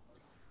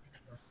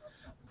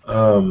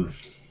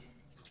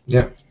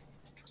 Yeah.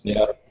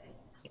 Yeah,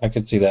 I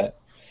could see that.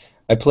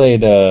 I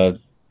played.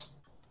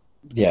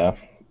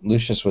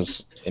 Lucius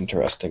was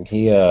interesting.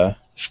 He. What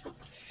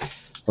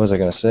was I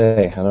gonna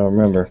say? I don't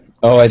remember.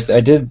 Oh, I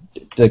did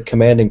the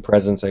commanding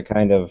presence. I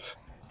kind of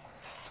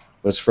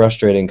was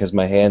frustrating because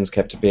my hands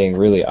kept being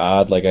really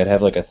odd. Like I'd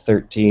have like a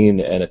 13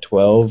 and a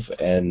 12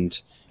 and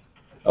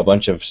a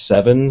bunch of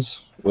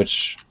 7s,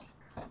 which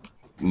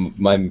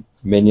my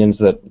minions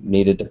that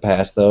needed to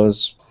pass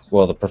those,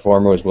 well, the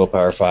performer was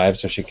willpower 5,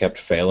 so she kept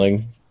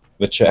failing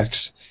the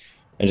checks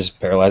and just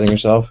paralyzing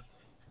herself,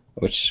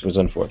 which was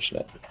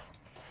unfortunate.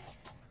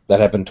 That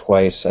happened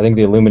twice. I think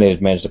the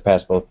Illuminated managed to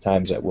pass both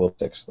times at will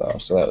 6, though,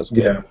 so that was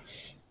good. Yeah.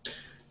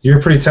 You're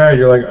pretty tired.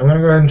 You're like, I'm going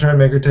to go ahead and try and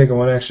make her take a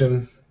 1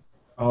 action.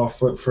 I'll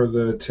flip for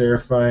the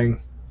terrifying,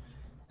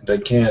 and I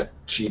can't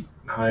cheat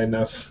high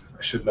enough.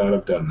 I should not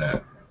have done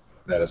that.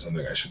 That is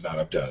something I should not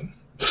have done.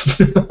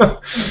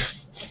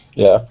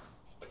 Yeah.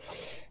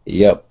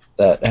 Yep,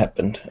 that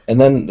happened.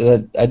 And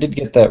then I did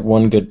get that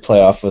one good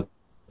playoff with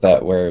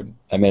that where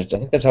I managed. I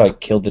think that's how I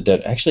killed the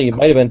dead. Actually, it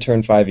might have been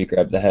turn 5 you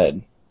grabbed the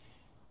head.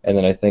 And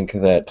then I think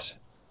that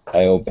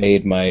I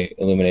obeyed my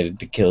Illuminated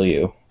to kill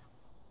you.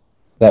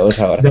 That was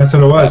how it happened. That's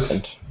what it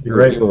was. You're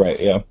right. You were right,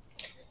 yeah.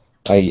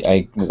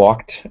 I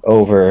walked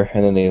over,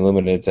 and then the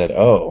Illuminated said,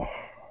 "Oh,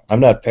 I'm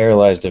not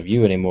paralyzed of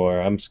you anymore.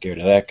 I'm scared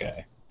of that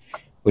guy."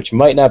 Which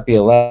might not be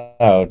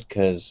allowed,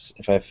 because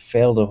if I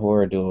failed a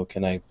horror duel,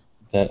 can I...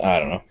 Then I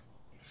don't know.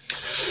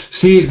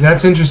 See,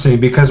 that's interesting,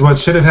 because what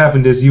should have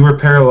happened is you were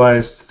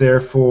paralyzed,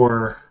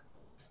 therefore...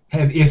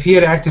 If he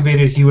had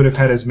activated, he would have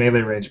had his melee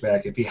range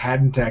back. If he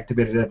hadn't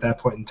activated at that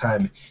point in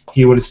time,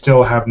 he would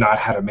still have not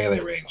had a melee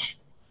range.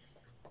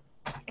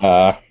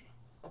 I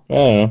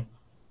don't know.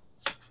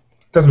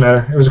 Doesn't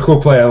matter. It was a cool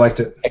play. I liked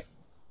it.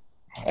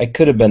 I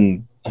could have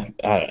been... I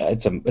don't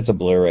know. It's a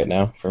blur right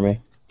now for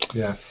me.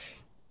 Yeah.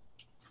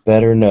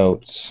 Better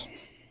notes.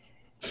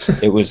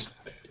 It was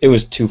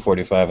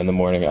 2:45 in the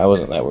morning. I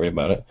wasn't that worried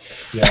about it.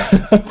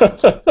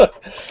 Yeah.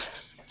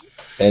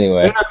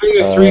 Anyway,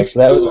 so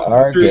that was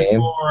our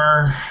game.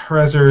 3-4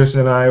 Rezzers,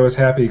 and I was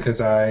happy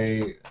because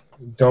I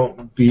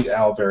don't beat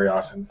Al very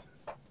often.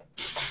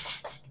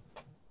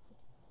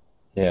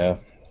 Yeah,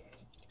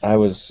 I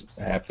was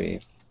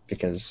happy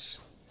because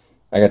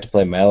I got to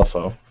play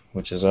Malifaux,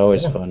 which is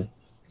always fun.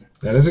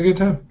 That is a good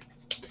time.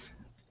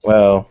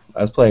 Well,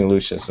 I was playing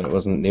Lucius, and it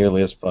wasn't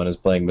nearly as fun as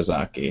playing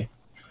Mizaki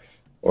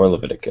or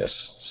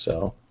Leviticus.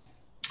 So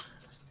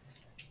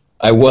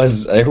I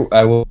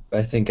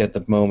think at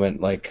the moment,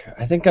 like,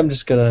 I think I'm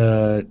just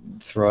gonna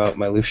throw out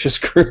my Lucius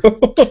crew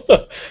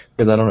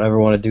because I don't ever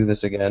want to do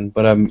this again.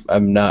 But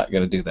I'm not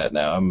gonna do that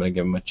now. I'm gonna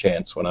give him a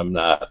chance when I'm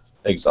not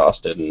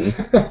exhausted and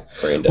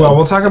brain dead. Well,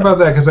 we'll talk about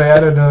that because I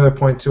added another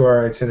point to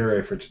our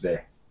itinerary for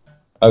today.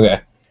 Okay,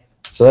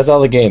 so that's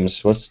all the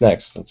games. What's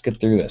next? Let's get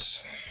through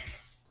this.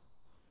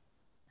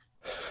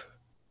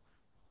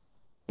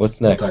 What's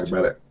next? We'll talk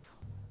about it.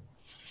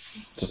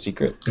 It's a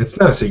secret. It's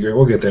not a secret.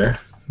 We'll get there.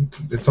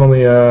 It's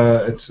only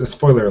it's a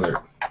spoiler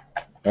alert.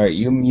 All right,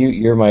 you mute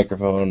your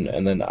microphone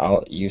and then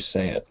you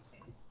say it.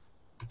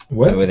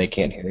 What? That way they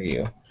can't hear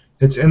you.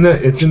 It's in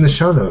the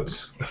show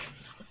notes.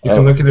 You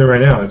can look at it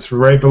right now. It's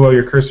right below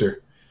your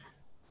cursor.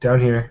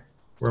 Down here,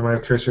 where my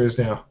cursor is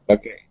now.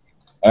 Okay.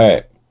 All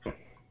right.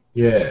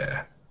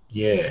 Yeah.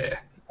 Yeah.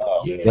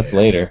 Oh, Yeah. that's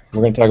later.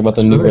 We're going to talk about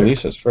the new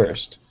releases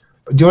first.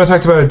 Do you want to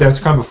talk about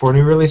Adepticon before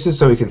new releases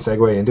so we can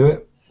segue into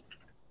it?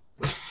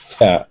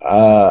 Yeah.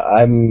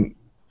 I'm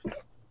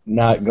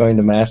not going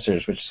to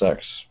Masters, which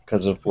sucks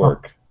because of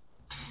work.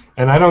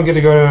 And I don't get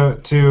to go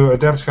to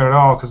Adepticon at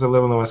all because I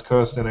live on the West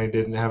Coast and I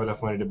didn't have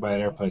enough money to buy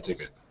an airplane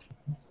ticket.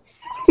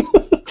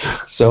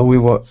 So we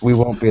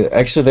won't be there.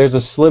 Actually, there's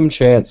a slim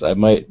chance I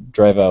might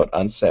drive out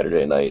on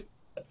Saturday night.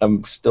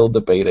 I'm still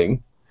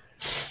debating.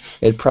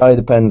 It probably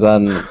depends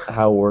on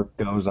how work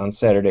goes on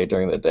Saturday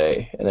during the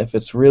day. And if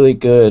it's really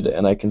good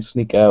and I can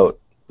sneak out,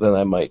 then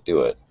I might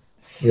do it.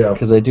 Yeah.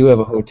 Because I do have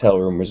a hotel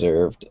room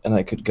reserved, and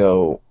I could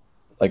go,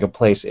 like a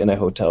place in a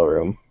hotel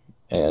room,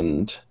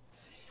 and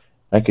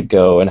I could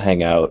go and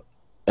hang out,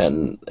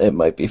 and it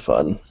might be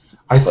fun.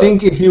 I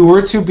think if you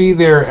were to be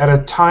there at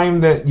a time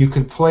that you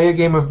could play a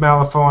game of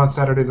Malifaux on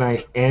Saturday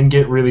night and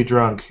get really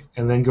drunk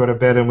and then go to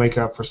bed and wake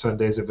up for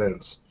Sunday's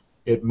events,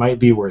 it might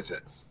be worth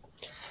it.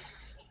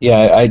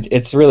 Yeah,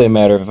 it's really a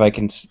matter of if I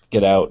can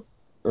get out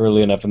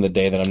early enough in the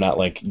day that I'm not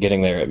like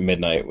getting there at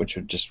midnight, which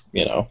would just,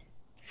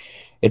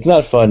 it's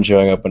not fun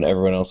showing up when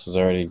everyone else is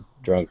already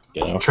drunk,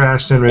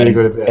 Trashed and ready to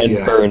go to bed,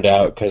 and burned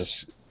out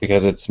because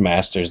it's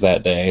Masters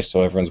that day,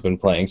 so everyone's been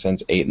playing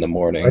since 8 in the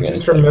morning. I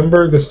just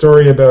remember the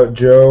story about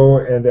Joe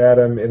and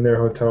Adam in their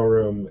hotel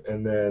room,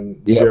 and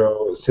then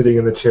Joe sitting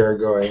in the chair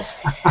going,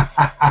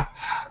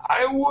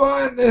 "I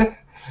won!"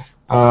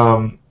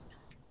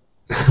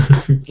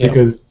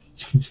 Because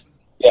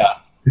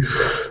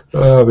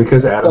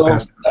because Adam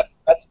passed.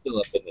 That's still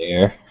up in the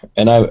air,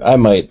 and I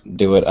might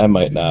do it. I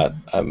might not.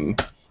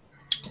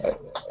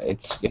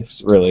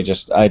 It's really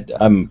just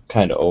I'm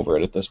kind of over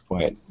it at this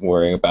point,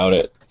 worrying about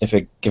it. If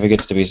it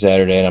gets to be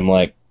Saturday and I'm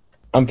like,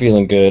 I'm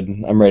feeling good,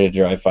 I'm ready to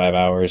drive 5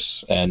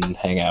 hours and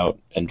hang out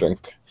and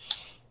drink,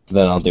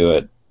 then I'll do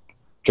it.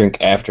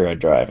 Drink after I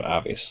drive,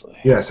 obviously.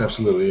 Yes,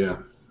 absolutely, yeah.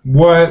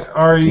 What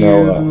are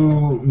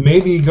you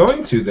maybe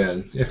going to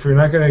then? If you're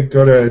not going to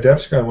go to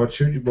AdeptCon,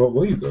 what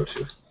will you go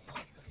to?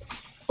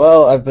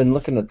 Well, I've been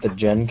looking at the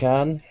Gen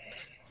Con.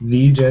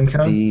 The Gen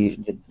Con?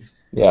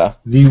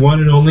 The one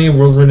and only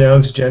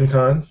world-renowned Gen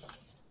Con?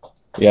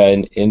 Yeah,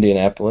 in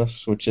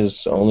Indianapolis, which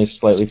is only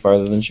slightly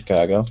farther than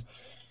Chicago,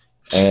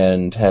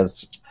 and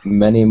has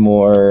many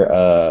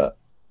more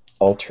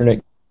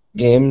alternate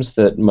games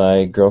that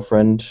my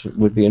girlfriend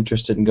would be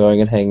interested in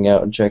going and hanging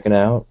out and checking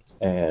out,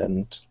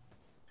 and,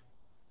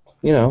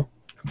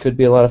 could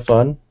be a lot of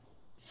fun.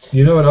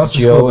 You know what else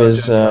Joe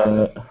is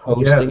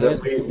hosting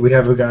it. We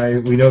have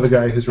we know the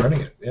guy who's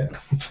running it, yeah.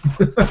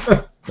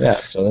 Yeah,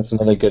 so that's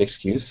another good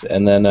excuse.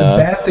 And then the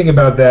bad thing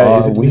about that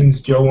is it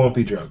means Joe won't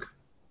be drunk.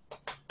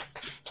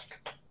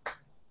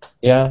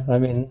 Yeah, I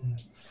mean,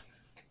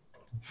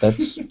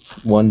 that's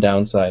one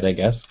downside, I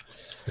guess.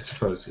 I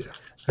suppose, yeah.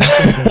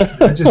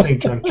 I just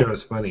think Drunk Joe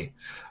is funny.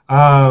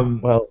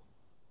 Well,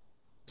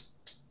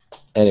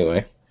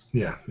 anyway.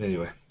 Yeah,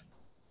 anyway.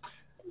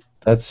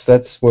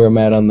 That's where I'm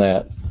at on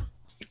that.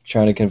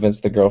 Trying to convince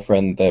the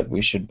girlfriend that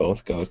we should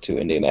both go to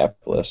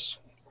Indianapolis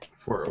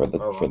for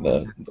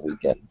the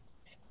weekend.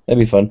 That'd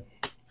be fun.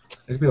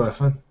 It'd be a lot of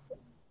fun.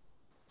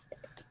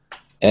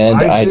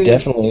 And I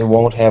definitely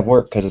won't have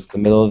work because it's the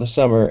middle of the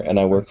summer and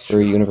I work for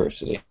a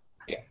university.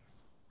 Yeah.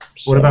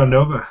 So, what about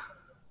Nova?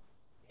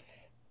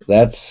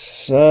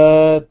 That's,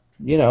 I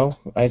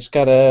just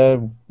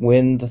gotta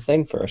win the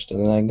thing first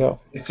and then I can go.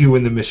 If you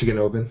win the Michigan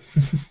Open.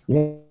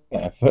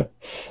 Yeah.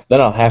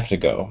 Then I'll have to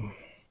go.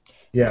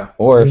 Yeah.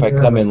 Or if I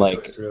come in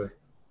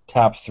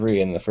top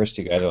 3 and the first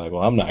 2 guys are like,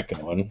 well, I'm not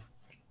going.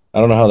 I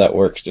don't know how that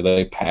works. Do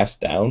they pass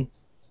down?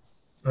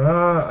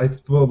 I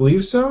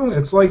believe so.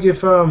 It's like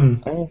if I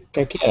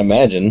can't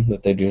imagine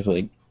that they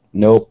do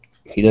nope,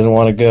 he doesn't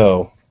want to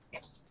go.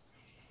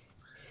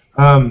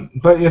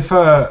 But if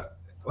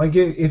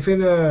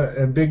in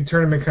a big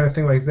tournament kind of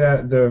thing like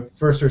that, the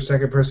first or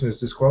second person is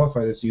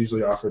disqualified, it's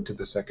usually offered to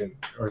the second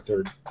or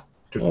third,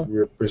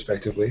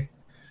 respectively.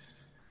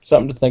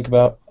 Something to think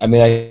about. I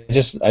mean, I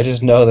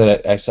just know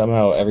that I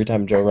somehow every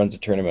time Joe runs a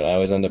tournament, I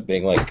always end up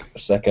being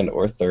second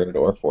or third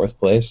or fourth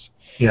place.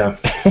 Yeah.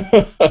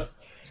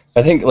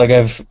 I think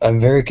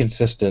I'm very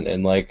consistent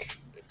in getting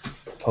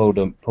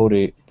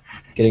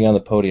on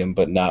the podium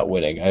but not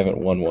winning. I haven't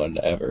won one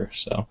ever.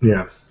 So.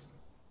 Yeah.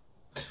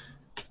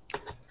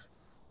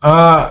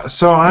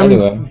 So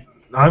I'm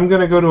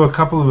gonna go to a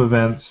couple of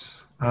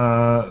events.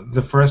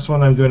 The first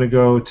one I'm going to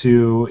go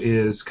to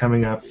is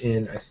coming up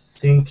in I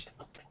think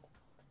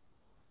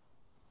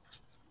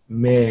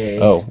May.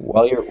 Oh,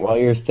 while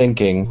you're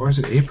thinking, or is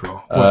it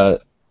April?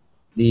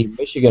 The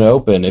Michigan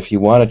Open, if you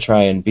want to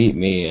try and beat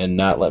me and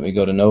not let me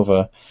go to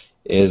Nova,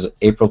 is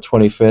April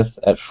 25th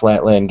at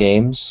Flatland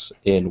Games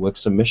in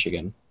Wixom,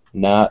 Michigan,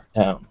 not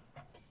town.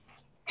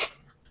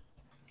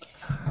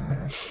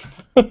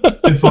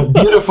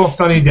 Beautiful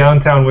sunny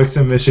downtown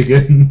Wixom,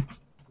 Michigan.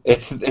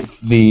 It's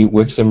the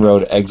Wixom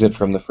Road exit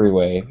from the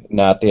freeway,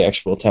 not the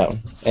actual town.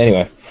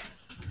 Anyway.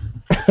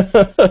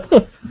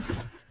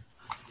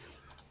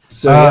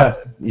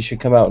 So you should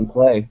come out and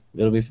play.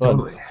 It'll be fun.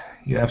 Totally.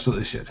 You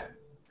absolutely should.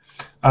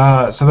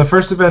 So the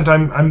first event,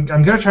 I'm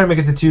going to try and make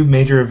it to 2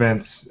 major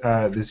events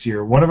this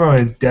year. One of them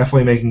I'm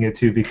definitely making it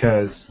to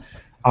because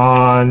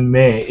early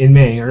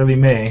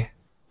May,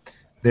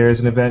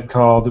 there's an event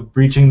called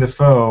Breaching the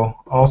Foe,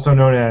 also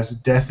known as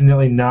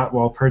Definitely Not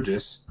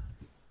Walpurgis,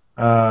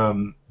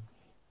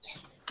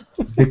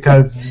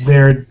 because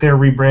they're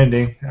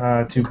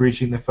rebranding to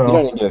Breaching the Foe. You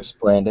don't need to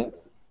explain it.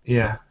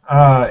 Yeah.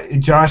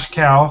 Josh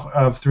Cal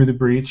of Through the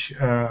Breach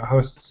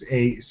hosts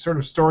a sort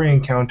of story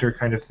encounter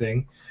kind of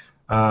thing.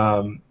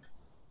 Hold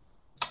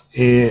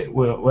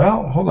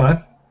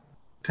on.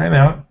 Time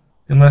out.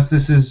 Unless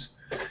this is...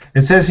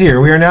 It says here,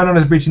 we are now known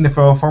as Breaching the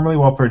Foe, formerly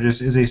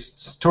Walpurgis, is a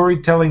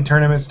storytelling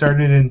tournament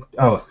started in...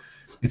 Oh,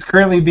 it's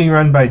currently being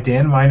run by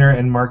Dan Miner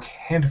and Mark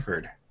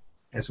Handford.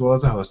 as well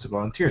as a host of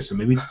volunteers. So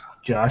maybe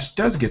Josh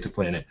does get to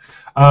play in it.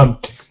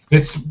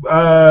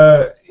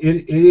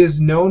 It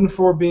is known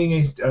for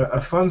being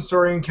a fun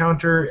story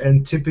encounter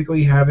and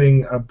typically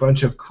having a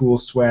bunch of cool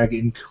swag,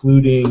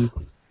 including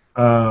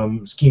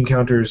scheme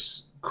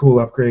counters,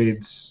 cool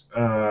upgrades,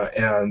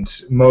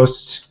 and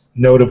most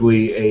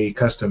notably a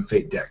custom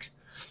Fate deck.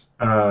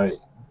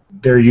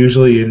 They're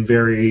usually in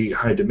very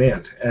high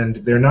demand, and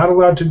they're not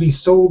allowed to be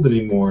sold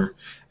anymore,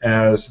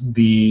 as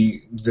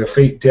the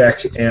Fate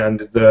deck and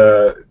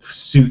the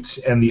suits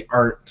and the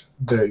art,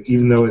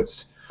 even though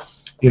it's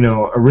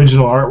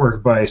original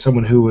artwork by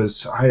someone who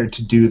was hired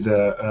to do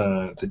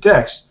the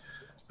decks,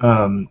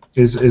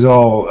 is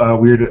all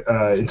weird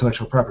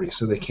intellectual property,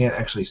 so they can't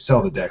actually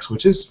sell the decks,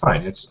 which is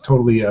fine. It's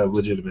totally a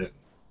legitimate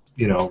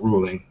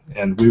ruling,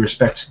 and we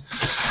respect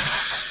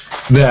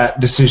that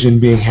decision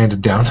being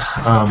handed down.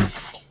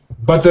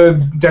 But the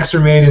decks are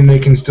made, and they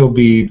can still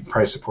be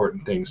price support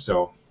and things.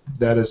 So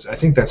I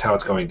think that's how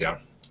it's going down.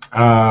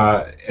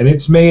 And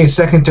it's May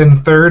 2nd and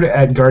 3rd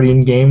at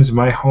Guardian Games,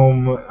 my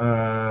home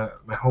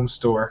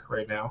store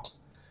right now.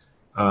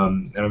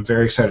 And I'm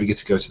very excited to get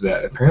to go to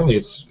that. Apparently,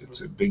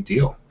 it's a big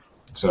deal.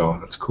 So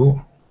that's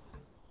cool.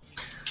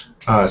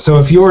 So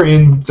if you're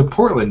in the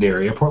Portland,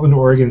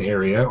 Oregon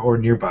area, or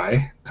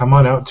nearby, come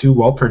on out to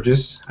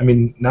Walpurgis. I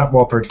mean,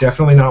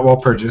 definitely not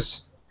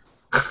Walpurgis.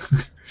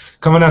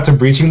 Come on out to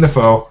Breaching the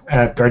Foe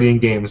at Guardian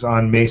Games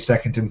on May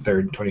 2nd and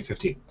 3rd,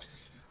 2015.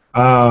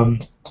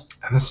 And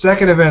the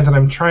second event that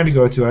I'm trying to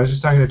go to, I was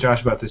just talking to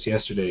Josh about this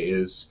yesterday,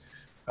 is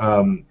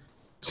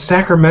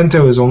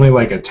Sacramento is only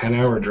like a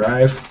 10-hour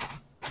drive.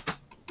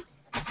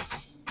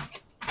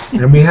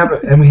 And we have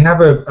a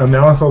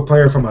Malifaux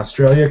player from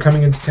Australia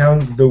coming into town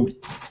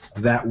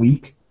that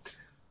week.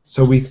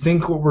 So we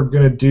think what we're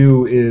going to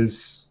do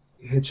is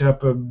hitch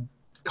up a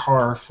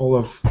car full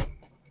of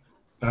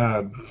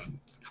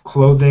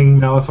clothing,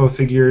 Malifaux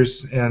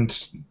figures, and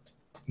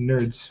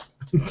nerds,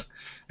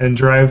 and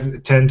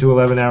drive 10 to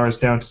 11 hours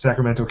down to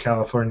Sacramento,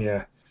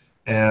 California,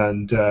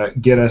 and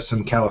get us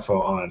some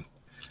Califaux on.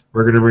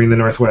 We're going to bring the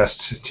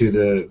Northwest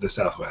to the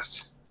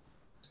Southwest.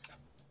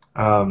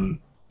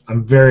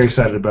 I'm very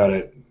excited about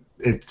it.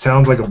 It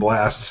sounds like a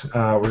blast.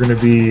 We're going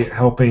to be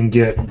helping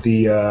get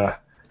the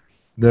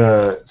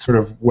sort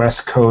of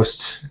West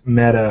Coast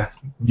meta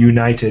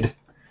united,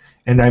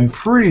 and I'm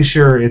pretty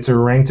sure it's a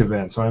ranked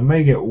event, so I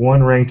may get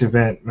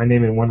my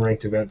name in one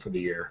ranked event for the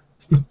year,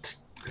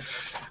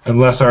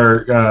 unless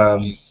our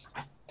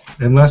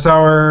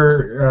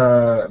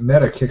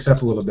meta kicks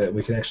up a little bit.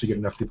 We can actually get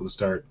enough people to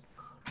start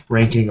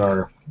ranking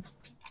our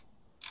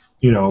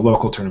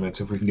local tournaments,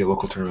 if we can get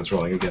local tournaments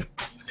rolling again.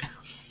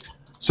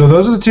 So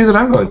those are the two that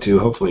I'm going to,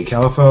 hopefully,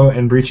 Califaux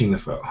and Breaching the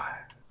Foe.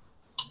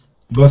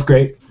 Both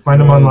great. Find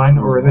them online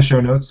or in the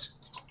show notes.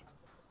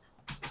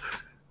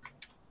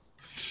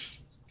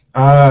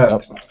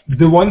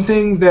 The one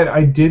thing that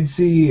I did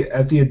see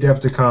at the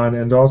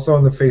Adepticon and also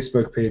on the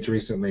Facebook page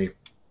recently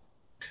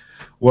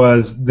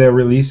was the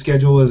release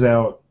schedule is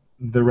out.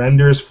 The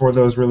renders for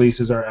those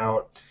releases are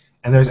out.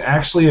 And there's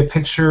actually a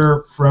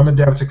picture from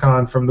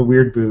Adepticon from the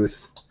Weird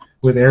booth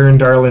with Aaron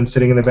Darlin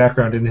sitting in the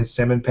background in his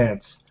salmon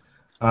pants.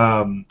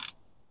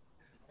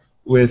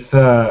 With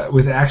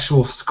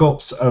actual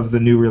sculpts of the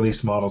new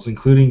release models,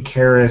 including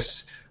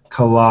Karis,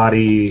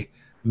 Kaladi,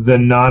 the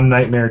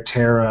non-Nightmare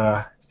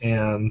Terra,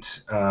 and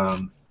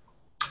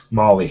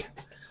Molly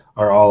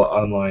are all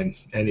online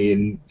and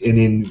in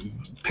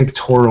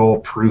pictorial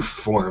proof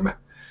form,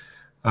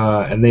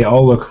 and they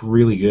all look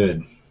really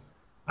good,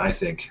 I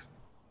think.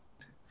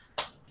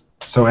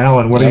 So,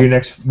 Alan, what do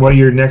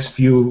your next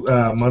few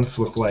months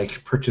look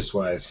like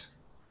purchase-wise?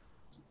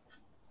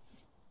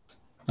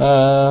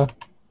 I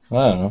don't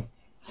know.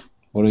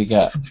 What do we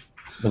got?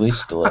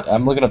 Release delay.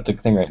 I'm looking up the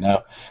thing right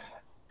now.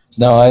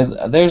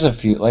 No, there's a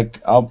few. Like,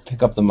 I'll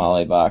pick up the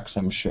Molly box,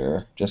 I'm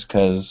sure, just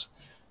because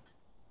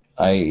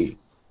I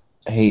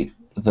hate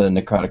the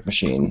Necrotic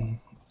Machine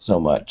so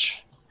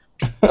much.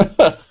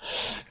 The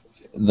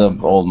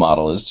old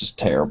model is just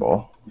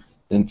terrible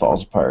and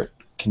falls apart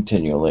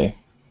continually.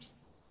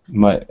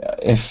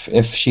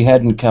 If she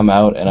hadn't come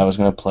out and I was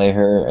going to play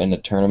her in a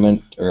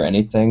tournament or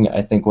anything,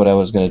 I think what I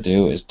was going to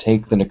do is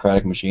take the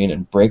Necrotic Machine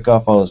and break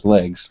off all his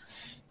legs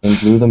and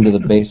glue them to the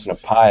base in a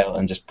pile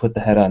and just put the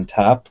head on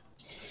top,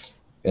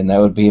 and that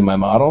would be my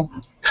model.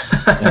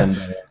 And,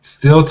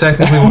 still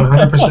technically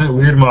 100%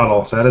 weird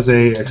model. That is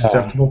a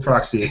acceptable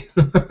proxy.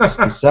 Just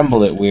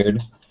assemble it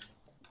weird.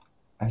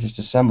 I just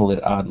assembled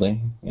it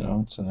oddly.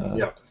 It's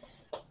Yep.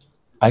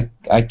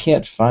 I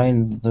can't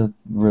find the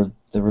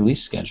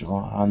release schedule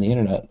on the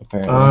internet,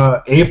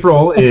 apparently.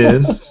 April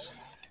is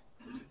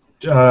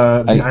the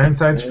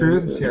Ironsides crew,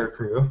 the Terror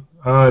crew.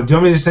 Do you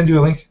want me to send you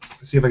a link?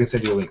 Let's see if I can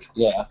send you a link.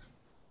 Yeah.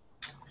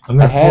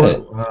 I had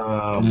it.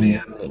 Oh,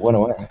 man. It went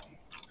away.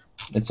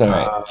 It's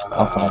alright.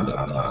 I'll find it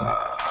now.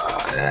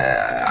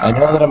 I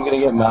know that I'm going to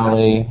get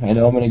Molly. I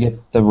know I'm going to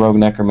get the Rogue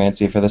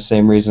Necromancy for the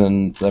same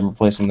reason that I'm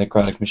replacing the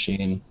Necrotic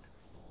Machine.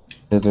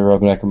 Because the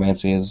Rogue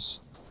Necromancy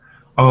is...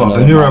 Oh,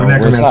 the new Rogue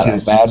Necromancy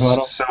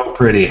is so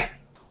pretty.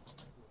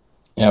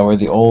 Yeah, where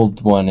the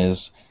old one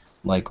is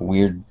like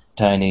weird,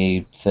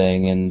 tiny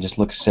thing and just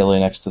looks silly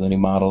next to the new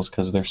models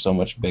because they're so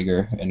much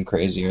bigger and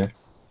crazier.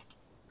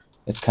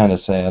 It's kind of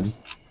sad.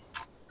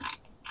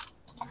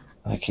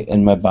 Like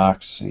in my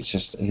box,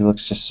 he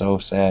looks just so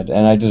sad,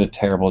 and I did a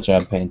terrible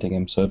job painting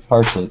him. So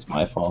partially it's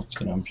my fault,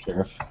 I'm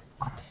sure if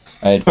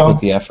I had put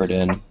the effort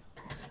in.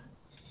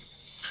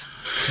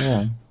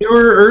 Yeah. You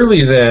were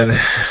early then.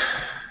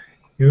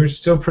 You were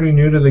still pretty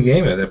new to the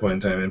game at that point in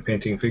time in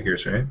painting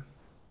figures, right?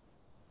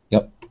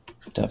 Yep,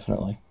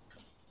 definitely.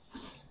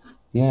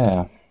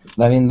 Yeah,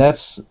 I mean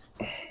that's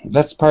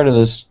part of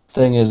this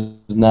thing is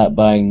not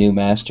buying new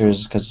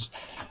masters because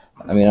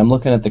I mean I'm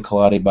looking at the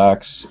Kaladi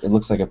box. It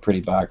looks like a pretty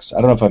box. I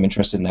don't know if I'm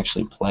interested in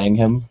actually playing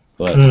him,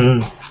 but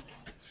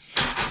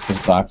his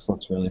box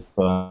looks really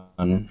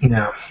fun.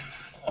 Yeah.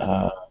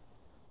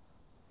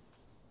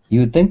 You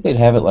would think they'd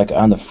have it like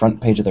on the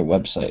front page of their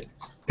website.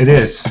 It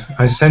is.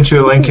 I sent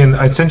you a link in.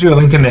 I sent you a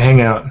link in the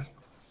Hangout.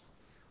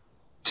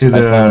 To the.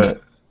 I found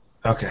it.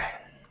 Okay.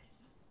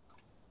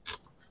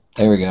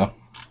 There we go.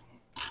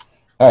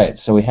 All right,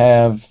 so we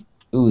have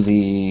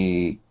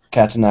the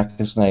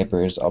Katanaka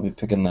snipers. I'll be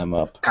picking them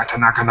up.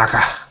 Katanaka.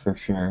 For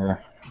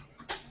sure.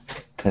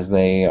 Because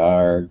they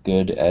are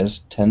good as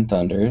 10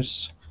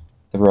 Thunders.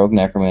 The Rogue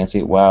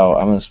Necromancy. Wow,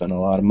 I'm going to spend a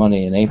lot of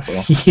money in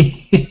April.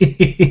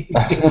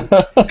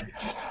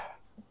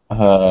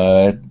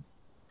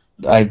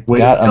 I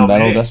got a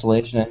Metal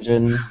Desolation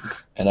engine,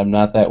 and I'm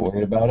not that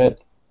worried about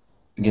it.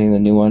 Getting the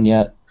new one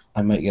yet.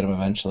 I might get them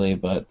eventually,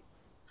 but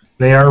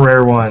they are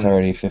rare ones. It's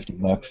already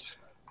 $50.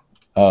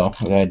 Oh,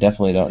 I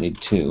definitely don't need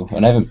two.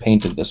 And I haven't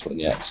painted this one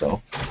yet,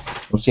 so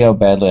we'll see how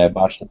badly I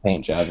botched the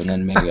paint job, and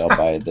then maybe I'll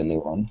buy the new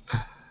one.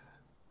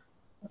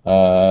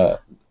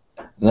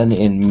 Then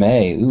in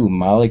May,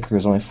 Molly Crew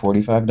is only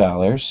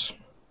 $45.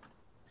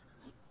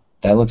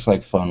 That looks like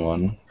a fun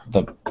one.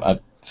 The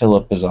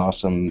Philip is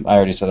awesome. I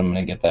already said I'm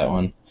going to get that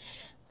one.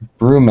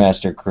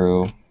 Brewmaster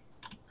Crew.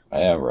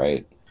 Yeah,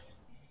 right.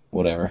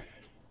 Whatever.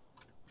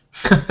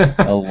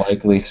 A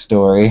likely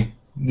story.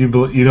 You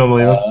don't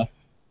believe it?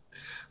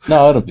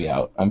 No, it'll be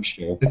out. I'm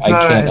sure.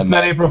 It's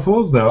not April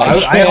Fool's though.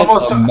 I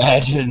almost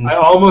imagine. I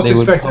almost they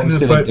expected would post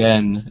them to it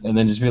again, and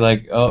then just be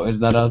like, "Oh, it's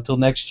not out until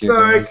next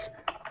year."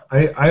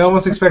 Sorry. I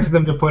almost expected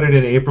them to put it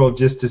in April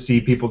just to see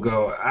people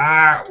go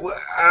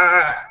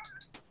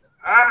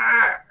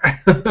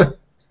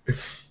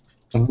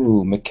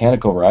Ooh,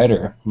 Mechanical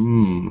Rider.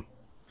 Did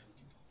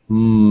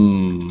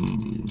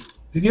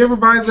you ever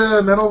buy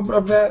the metal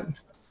of that?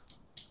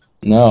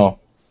 No.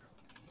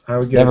 I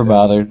would get Never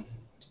bothered.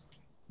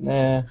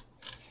 Nah.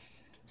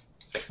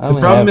 The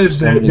problem is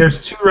that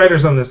there's two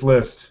riders on this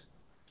list,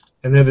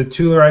 and they're the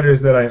two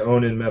riders that I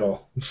own in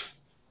metal.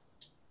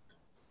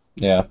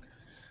 Yeah.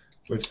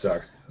 Which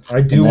sucks.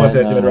 I do want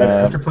that Dead Rider.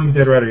 After playing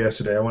Dead Rider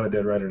yesterday, I want a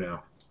Dead Rider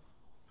now.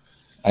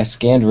 I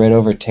scanned right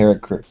over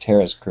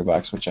Terra's crew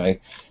box, which there's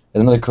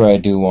another crew I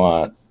do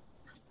want,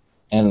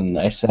 and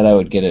I said I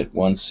would get it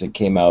once it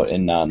came out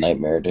in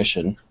non-Nightmare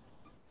Edition.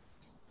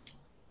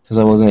 Because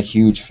I wasn't a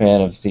huge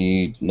fan of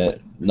the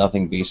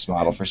Nothing Beast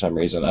model for some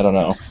reason. I don't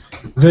know.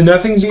 The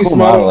Nothing Beast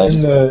model in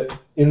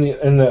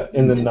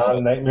the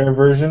non-Nightmare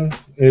version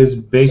is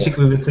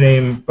basically the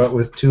same, but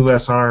with 2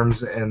 less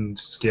arms and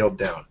scaled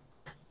down.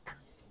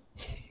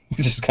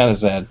 Which is kind of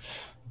sad.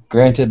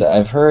 Granted,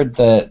 I've heard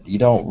that you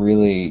don't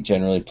really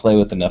generally play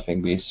with the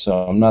Nothing Beast, so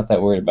I'm not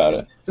that worried about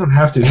it. You don't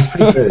have to. He's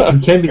pretty good.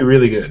 He can be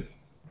really good.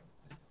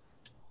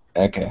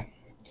 Okay.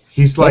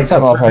 He's like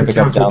something I'll probably pick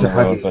up down the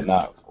road, but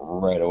not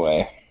right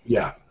away.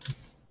 Yeah.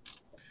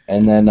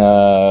 And then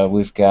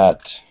we've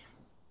got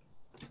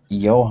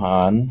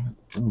Johan.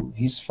 Ooh,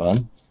 he's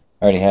fun.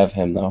 I already have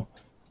him, though.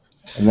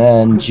 And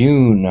then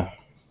June.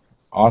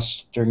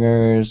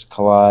 Ostringers,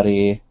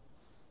 Kaladi.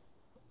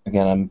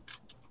 Again,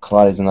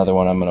 Kaladi's another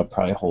one I'm going to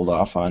probably hold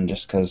off on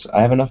just because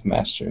I have enough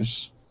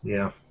masters.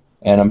 Yeah.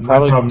 And I'm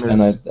probably...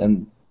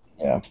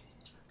 yeah.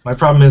 My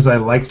problem is I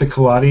like the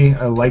Kaladi.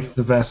 I like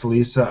the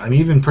Vasilisa. I'm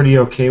even pretty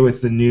okay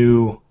with the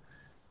new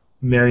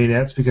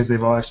marionettes because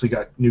they've all actually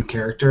got new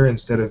character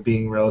instead of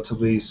being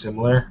relatively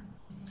similar.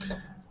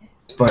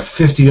 But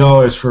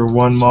 $50 for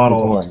one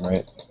model, boring,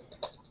 right?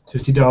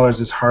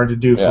 $50 is hard to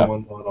do for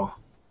one model.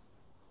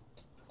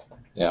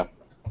 Yeah.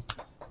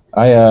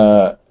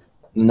 The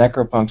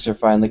Necropunks are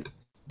finally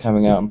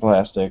coming out in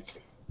plastic.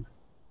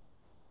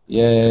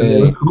 Yay! And they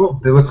look cool.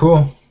 They look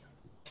cool.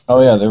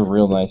 Oh yeah, they're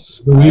real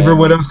nice. The Weaver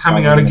Widows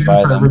coming out again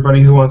for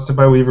everybody who wants to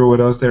buy Weaver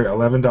Widows. They're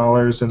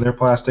 $11 and they're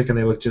plastic and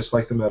they look just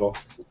like the metal,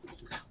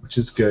 which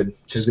is good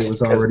because it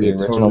was already the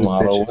original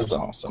model was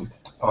awesome.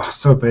 Oh,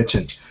 so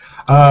bitchin'.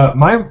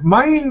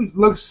 Mine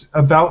looks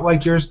about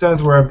like yours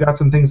does, where I've got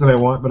some things that I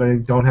want, but I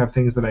don't have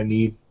things that I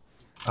need.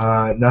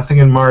 Nothing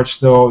in March,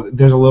 though.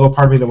 There's a little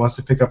part of me that wants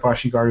to pick up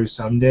Ashigaru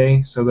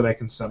someday so that I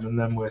can summon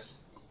them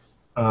with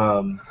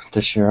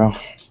Toshiro.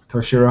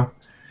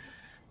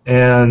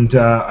 And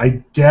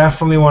I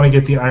definitely want to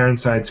get the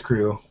Ironsides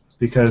crew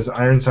because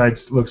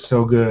Ironsides looks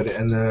so good,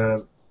 and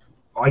that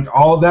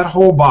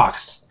whole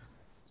box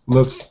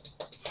looks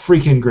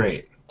freaking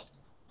great.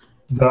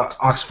 The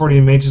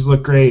Oxfordian Mages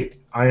look great.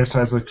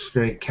 Ironsides looks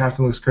great.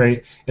 Captain looks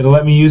great. It'll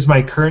let me use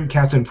my current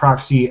Captain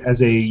proxy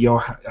as a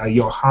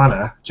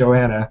Johanna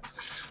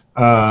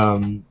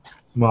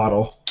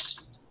model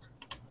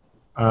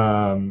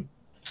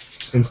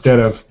instead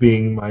of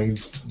being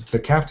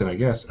the captain, I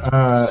guess.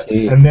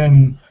 And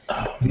then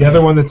the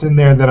other one that's in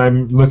there that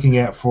I'm looking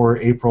at for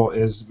April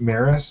is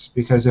Maris,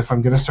 because if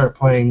I'm going to start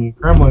playing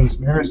Gremlins,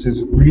 Maris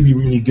is really,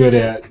 really good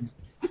at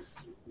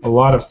a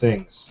lot of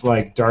things,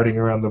 like darting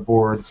around the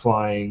board,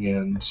 flying,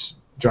 and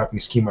dropping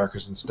ski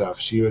markers and stuff.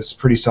 She was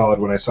pretty solid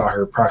when I saw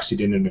her proxied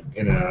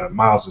in a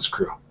Miles's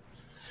crew.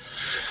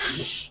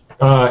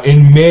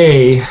 In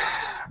May,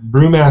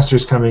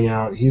 Brewmaster's coming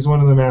out. He's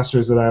one of the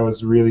masters that I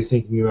was really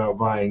thinking about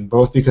buying,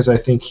 both because I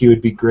think he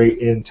would be great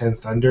in Ten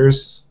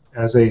Thunders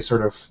as a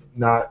sort of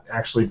not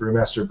actually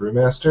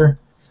Brewmaster,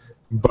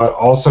 but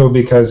also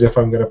because if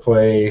I'm going to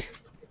play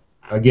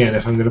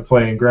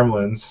in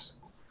Gremlins,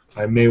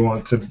 I may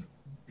want to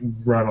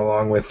run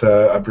along with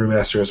a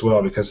Brewmaster as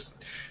well,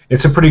 because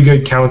it's a pretty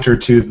good counter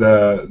to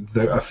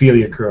the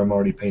Ophelia crew I'm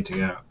already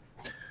painting out.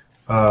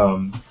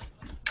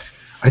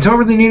 I don't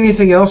really need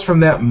anything else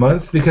from that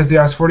month because the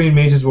Oxfordian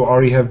Mages will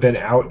already have been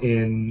out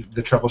in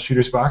the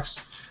Troubleshooters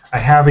box. I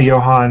have a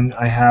Johann.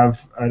 I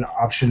have an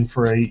option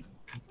for a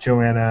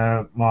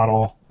Joanna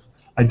model.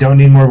 I don't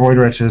need more Void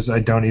Wretches. I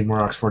don't need more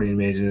Oxfordian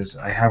Mages.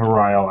 I have a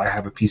Ryle. I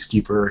have a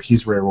Peacekeeper.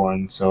 He's rare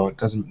one, so it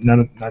doesn't.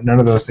 None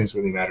of those things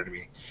really matter to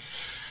me.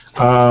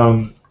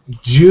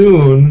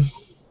 June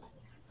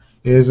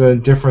is a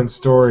different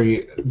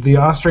story. The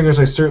Ostringers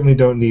I certainly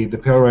don't need. The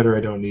Pale Rider I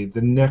don't need. The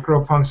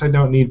Necropunks I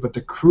don't need, but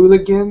the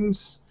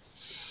Kruligans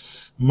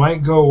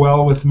might go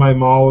well with my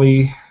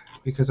Molly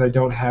because I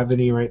don't have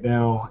any right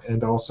now,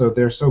 and also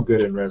they're so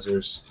good in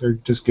Rezzers. They're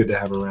just good to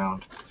have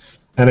around.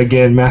 And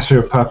again, Master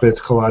of Puppets,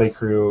 Kaladi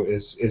crew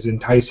is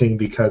enticing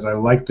because I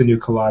like the new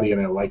Kaladi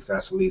and I like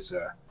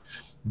Vasilisa,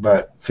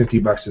 but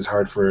 $50 is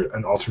hard for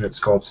an alternate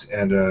sculpt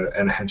and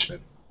a henchman,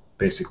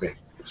 basically.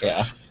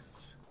 Yeah.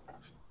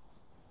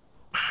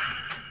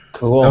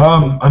 Cool.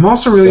 I'm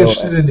also really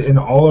interested in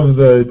all of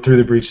the Through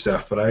the Breach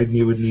stuff, but I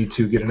would need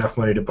to get enough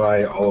money to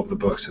buy all of the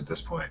books at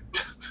this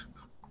point.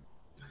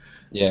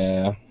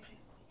 Yeah.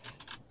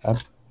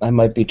 I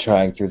might be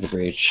trying Through the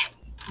Breach.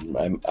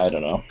 I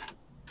don't know.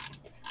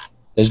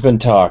 There's been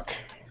talk,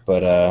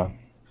 but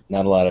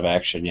not a lot of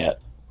action yet.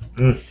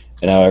 And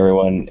now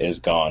everyone is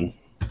gone.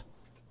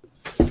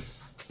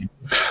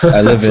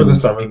 I live for the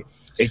summer.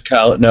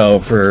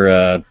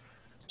 For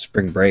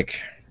spring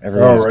break.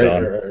 Everyone's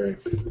gone. Right.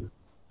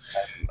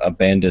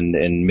 Abandoned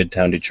in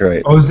Midtown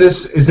Detroit. Oh, is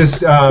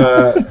this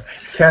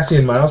Cassie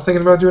and Miles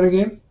thinking about doing a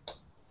game?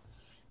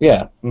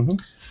 Yeah. Mm-hmm.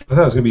 I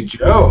thought it was gonna be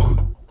Joe.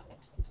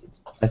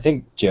 I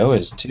think Joe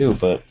is too,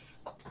 but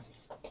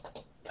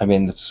I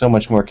mean it's so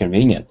much more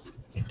convenient.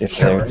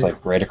 If it's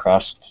like right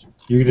across.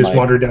 You can just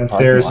wander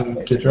downstairs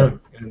and get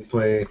drunk and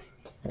play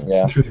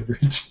Through the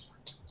Breach.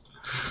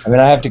 I mean,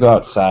 I have to go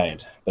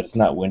outside, but it's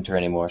not winter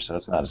anymore, so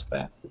it's not as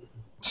bad.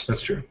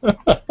 That's true.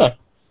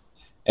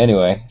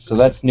 Anyway, so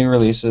that's new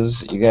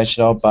releases. You guys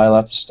should all buy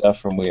lots of stuff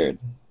from Weird,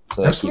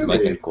 so they keep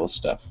making cool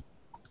stuff.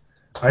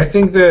 I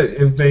think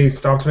that if they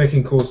stopped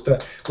making cool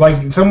stuff,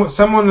 like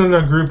someone in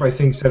our group, I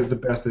think said it the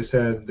best. They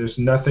said there's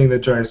nothing that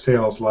drives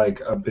sales like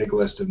a big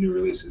list of new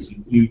releases.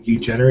 You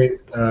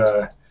generate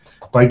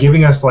by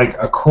giving us like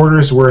a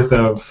quarter's worth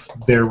of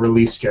their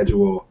release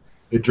schedule.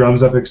 It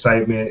drums up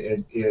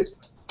excitement. It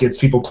gets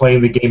people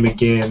playing the game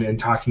again and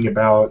talking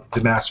about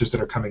the masters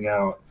that are coming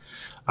out.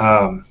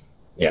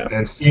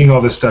 And seeing all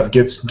this stuff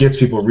gets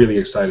people really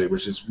excited,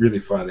 which is really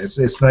fun.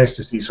 It's nice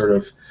to see sort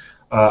of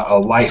a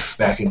life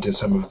back into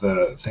some of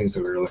the things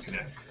that we were looking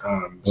at.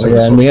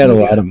 And we had a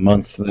lot of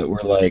months that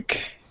were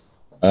like,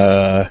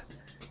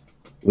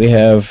 we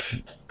have,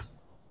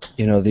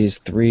 these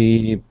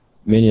 3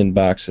 minion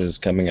boxes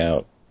coming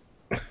out,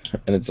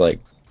 and it's like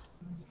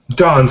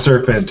Dawn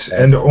Serpent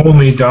and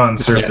only Dawn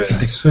Serpent.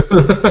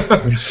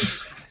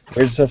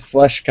 Here's a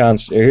flesh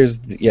construct. Here's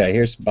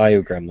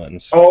Bayou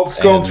Gremlins. Alt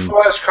Sculpt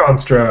Flesh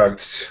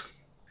Construct.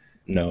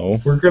 No.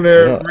 We're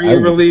gonna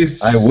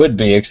re-release. I would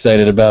be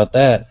excited about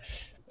that.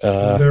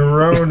 The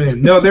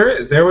Ronin. No, there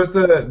is. There's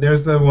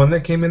the one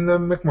that came in the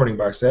McMorning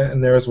box set,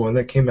 and there was one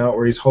that came out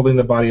where he's holding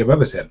the body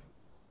above his head.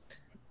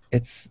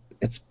 It's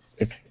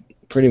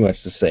pretty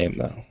much the same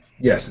though.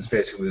 Yes, it's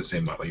basically the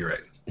same model. You're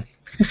right.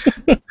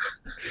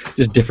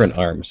 Just different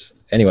arms.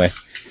 Anyway,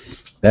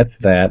 that's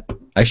that.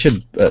 I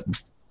should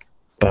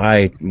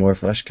buy more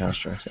flesh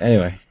constructs.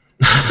 Anyway.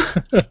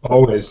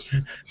 Always.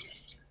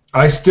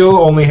 I still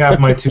only have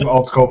my 2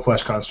 Alt Sculpt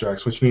Flesh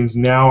Constructs, which means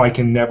now I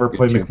can never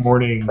play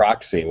McMorning.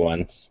 Proxy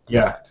ones.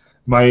 Yeah.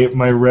 My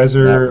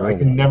Rezzer, I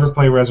can never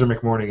play Rezzer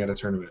McMorning at a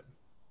tournament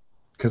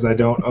because I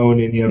don't own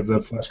any of the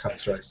Flesh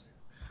Constructs.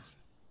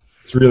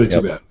 It's really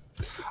too bad.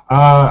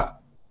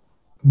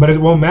 But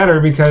it won't matter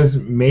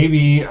because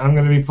maybe I'm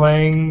going to be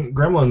playing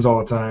Gremlins all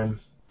the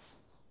time.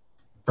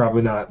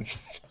 Probably not.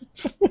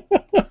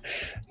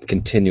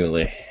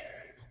 Continually.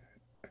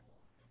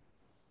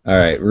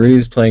 Alright,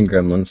 Rudy's playing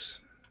Gremlins.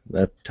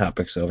 That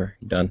topic's over.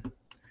 Done.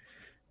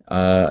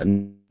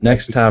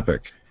 Next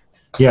topic.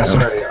 Yeah,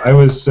 sorry. I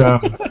was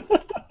in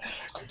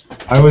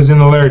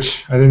the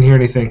lurch. I didn't hear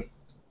anything.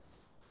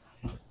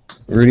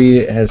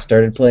 Rudy has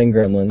started playing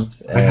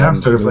Gremlins. And I have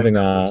started moving playing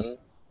on. Gremlins.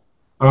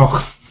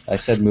 Oh. I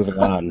said moving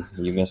on.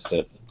 You missed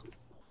it.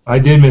 I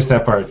did miss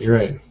that part. You're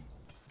right.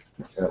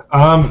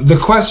 The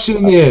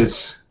question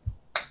is,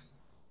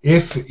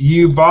 if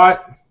you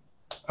bought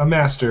a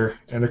master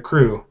and a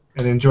crew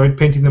and enjoyed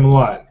painting them a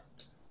lot,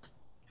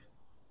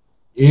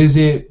 is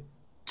it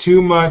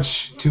too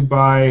much to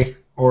buy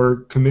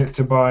or commit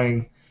to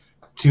buying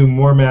 2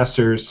 more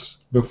masters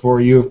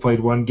before you have played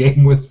 1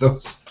 game with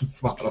those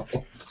models?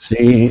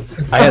 See,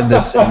 I had the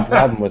same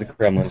problem with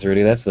Gremlins,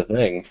 Rudy. That's the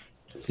thing.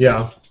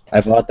 Yeah.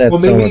 I bought that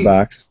Soma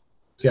box,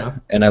 yeah,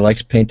 and I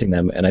liked painting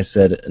them, and I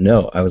said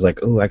no. I was like,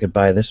 oh, I could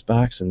buy this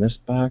box, and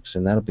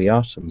that'll be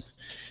awesome.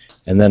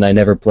 And then I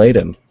never played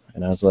them,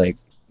 and I was like,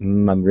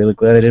 I'm really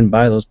glad I didn't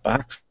buy those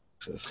boxes.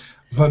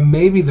 But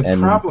maybe the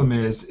problem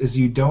is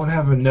you don't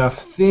have enough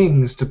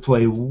things to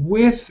play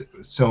with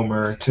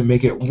Somer to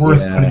make it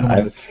worth putting them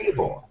on the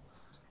table.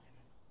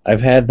 I've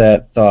had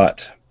that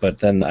thought, but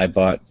then I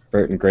bought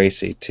Bert and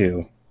Gracie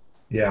too.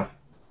 Yeah.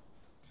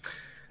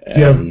 Do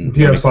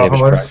you have Slop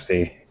Haulers?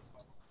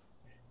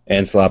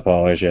 And Slop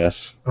Haulers,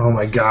 yes. Oh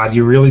my God,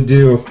 you really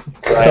do.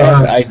 So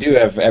I do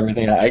have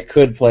everything. I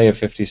could play a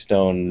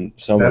 50-stone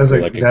Somer.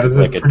 That is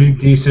a pretty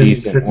decent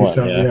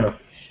 50-stone, yeah.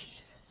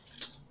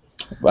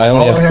 I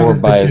only have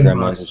 4 Bio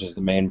Gremlins, which is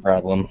the main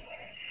problem.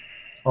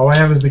 All I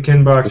have is the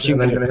Kin box,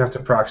 and I'm going to have to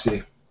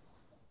proxy.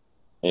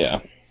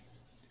 Yeah.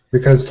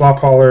 Because Slop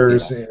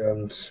Haulers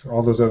and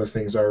all those other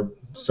things are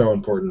so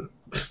important.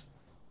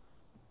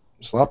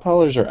 Slop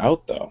Haulers are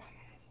out, though.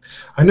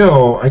 I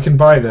know, I can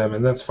buy them,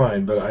 and that's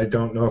fine, but I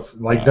don't know if...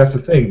 that's the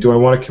thing. Do I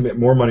want to commit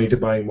more money to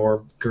buying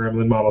more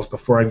Gremlin models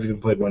before I've even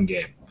played 1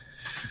 game?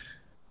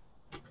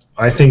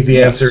 I think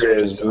the answer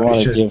is... We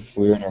want to give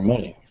Weird our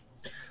money.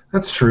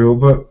 That's true,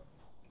 but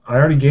I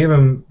already gave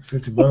him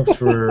 $50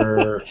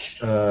 for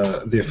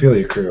the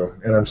Ophelia crew,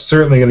 and I'm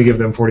certainly going to give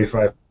them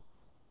 $45.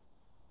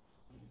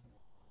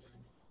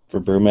 For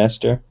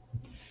Brewmaster?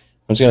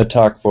 I'm just going to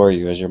talk for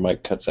you as your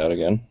mic cuts out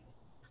again.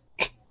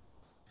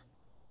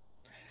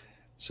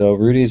 So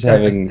Rudy's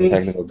having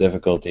technical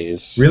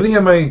difficulties. Really?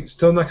 Am I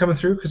still not coming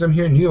through? Because I'm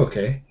hearing you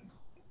okay.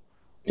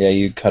 Yeah,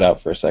 you cut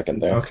out for a second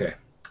there. Okay.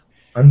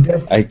 I'm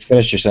dead. I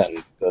finished your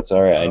sentence, so it's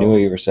all right. I knew what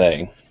you were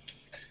saying.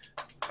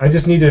 I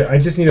just need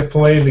to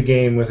play the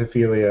game with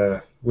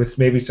Ophelia with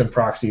maybe some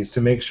proxies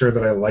to make sure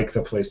that I like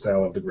the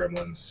playstyle of the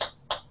Gremlins.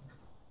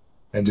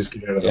 And just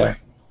get it out of the way.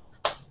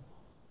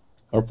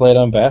 Or play it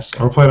on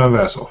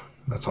Vassal.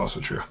 That's also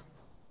true.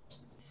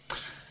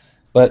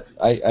 But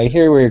I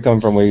hear where you're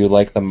coming from, where you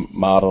like the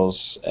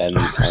models, and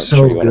I'm so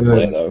sure you want to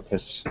good. play though.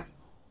 Cause,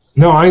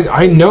 no,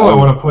 I know I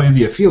want to play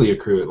the Ophelia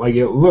crew. Like,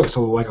 it looks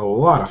like a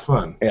lot of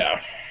fun.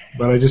 Yeah.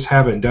 But I just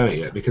haven't done it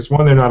yet because,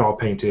 1, they're not all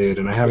painted,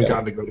 and I haven't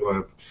gotten to go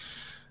to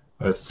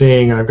a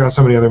thing, and I've got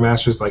so many other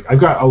masters. Like, I've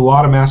got a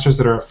lot of masters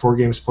that are at 4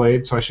 games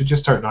played, so I should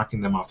just start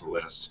knocking them off the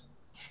list.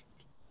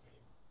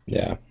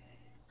 Yeah.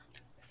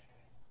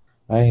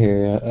 I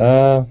hear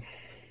you.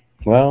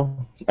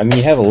 Well, I mean,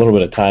 you have a little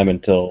bit of time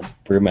until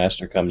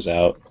Brewmaster comes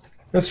out.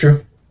 That's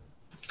true.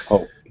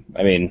 Oh,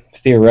 I mean,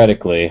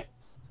 theoretically.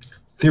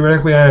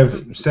 Theoretically, I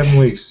have 7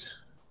 weeks,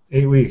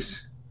 8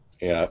 weeks.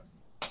 Yeah.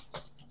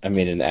 I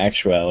mean, in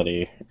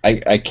actuality,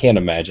 I can't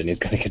imagine he's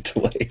going to get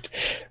delayed.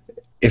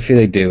 If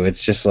they do,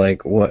 it's just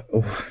like, what?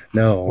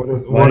 No.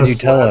 Why did you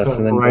tell us?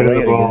 And then delay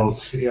it again.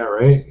 Yeah,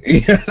 right?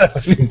 Yeah.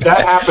 If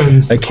that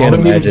happens, I can't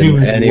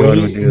imagine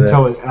anyone would do that.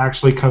 Until it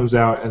actually comes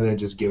out and then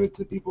just give it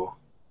to people.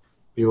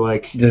 Be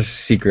like,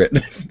 just secret.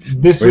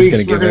 This week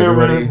we're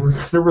going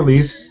to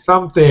release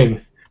something.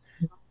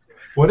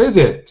 What is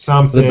it?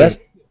 Something. The best.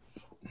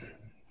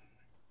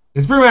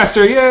 It's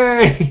Brewmaster!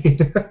 Yay!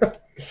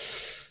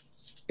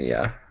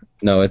 Yeah.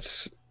 No,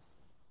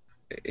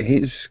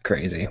 he's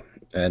crazy,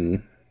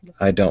 and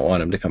I don't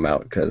want him to come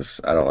out because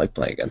I don't like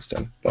playing against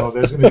him. But. Oh,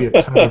 there's going to be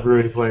a ton of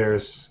Brewing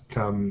players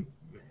come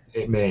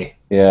May.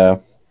 Yeah.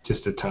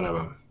 Just a ton of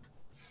them.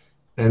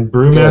 And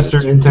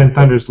Brewmaster in 10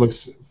 Thunders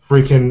looks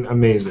freaking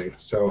amazing.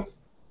 So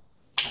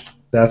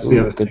that's the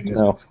other thing.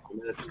 It's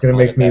going to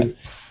make me...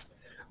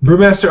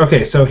 Brewmaster,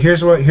 okay, so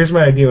here's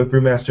my idea with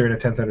Brewmaster and a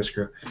 10 Thunders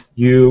crew.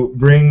 You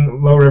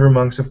bring Low River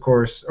Monks, of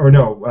course, or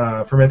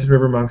no, Fermented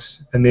River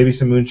Monks, and maybe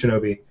some Moon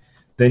Shinobi.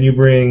 Then you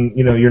bring,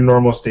 your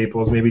normal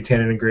staples, maybe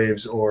Tannin and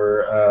Graves,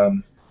 or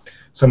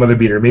some other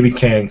beater, maybe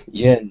Kang.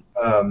 Yeah.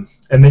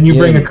 And then you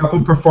bring a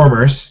couple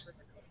performers,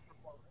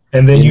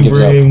 and then you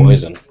bring...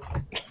 Poison.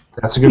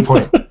 That's a good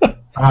point.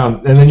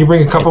 And then you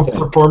bring a couple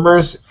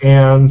performers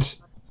and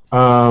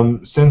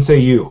Sensei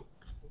Yu.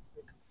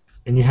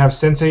 And you have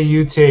Sensei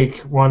Yu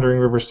take Wandering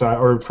River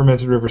style or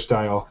Fermented River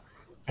style,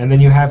 and then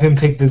you have him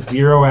take the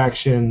 0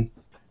 action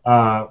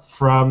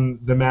from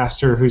the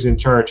master who's in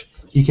charge.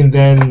 He can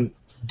then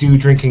do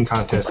drinking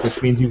contest,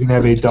 which means you can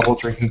have a double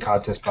drinking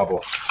contest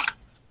bubble.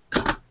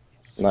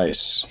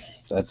 Nice.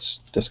 That's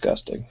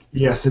disgusting.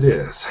 Yes, it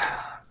is.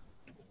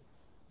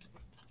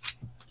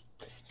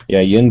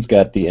 Yeah, Yin's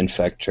got the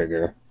infect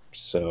trigger,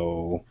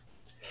 so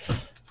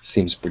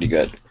seems pretty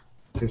good.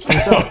 Seems pretty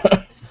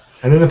solid.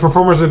 And then the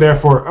performers are there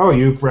for, oh,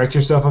 you've racked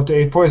yourself up to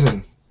 8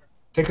 poison.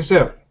 Take a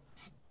sip.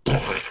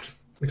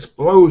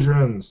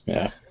 Explosions.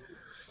 Yeah.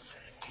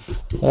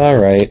 All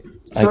right.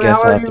 So I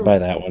guess Al, I'll have to buy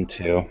that one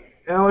too.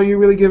 Al, are you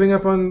really giving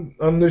up on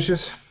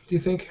Lucius, do you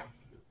think?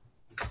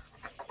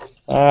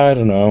 I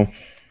don't know.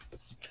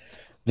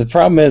 The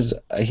problem is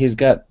he's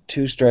got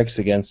 2 strikes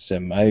against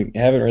him. I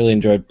haven't really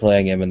enjoyed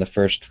playing him in the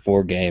first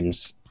 4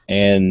 games,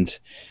 and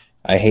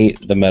I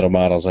hate the metal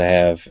models I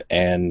have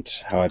and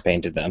how I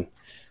painted them.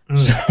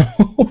 So,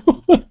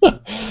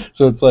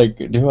 so it's like,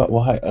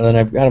 why? And then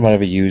I've got them out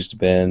of a used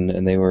bin,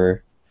 and they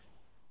were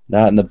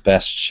not in the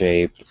best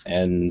shape,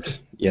 and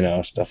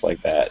stuff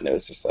like that. And it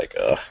was just like,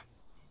 ugh.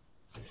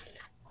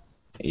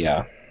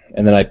 Yeah.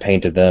 And then I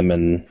painted them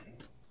and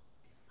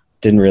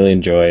didn't really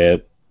enjoy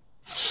it.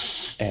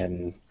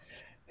 And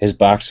his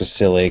box was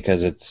silly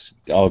because it's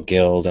all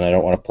guild, and I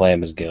don't want to play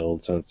him as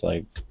guild. So it's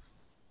like,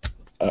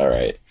 all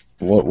right,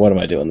 what am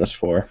I doing this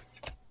for?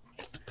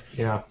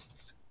 Yeah.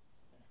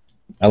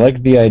 I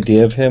like the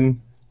idea of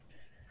him,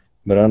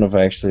 but I don't know if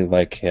I actually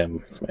like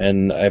him.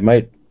 And I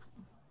might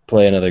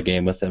play another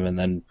game with him, and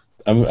then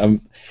I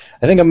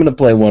think I'm gonna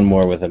play one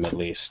more with him at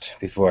least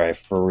before I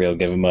for real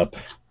give him up,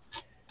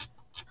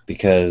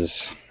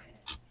 because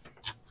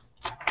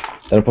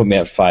that'll put me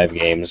at 5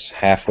 games,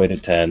 halfway to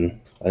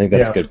 10. I think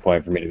that's a good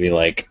point for me to be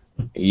like,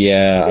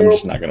 yeah, I'm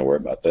just not gonna worry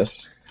about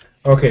this.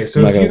 Okay,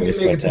 so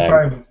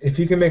if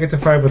you can make it to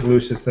 5 with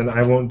Lucius, then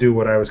I won't do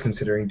what I was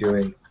considering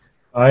doing.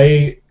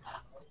 I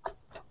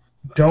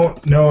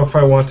don't know if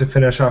I want to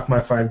finish off my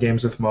 5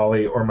 games with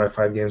Molly or my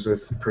 5 games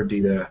with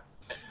Perdita.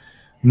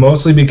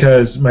 Mostly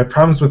because my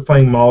problems with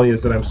playing Molly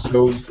is that I'm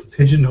so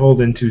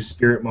pigeonholed into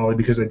Spirit Molly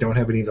because I don't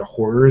have any of the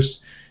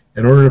horrors.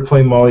 In order to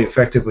play Molly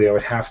effectively, I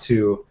would have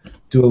to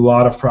do a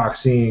lot of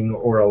proxying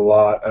or a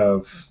lot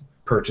of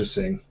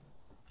purchasing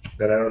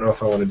that I don't know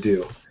if I want to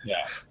do.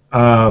 Yeah.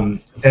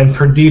 And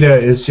Perdita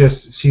is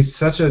just, she's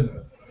such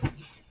a...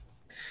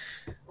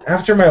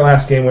 After my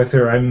last game with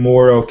her, I'm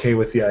more okay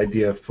with the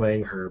idea of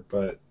playing her,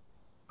 but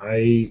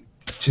I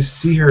just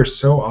see her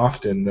so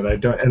often that I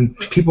don't... And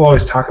people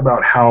always talk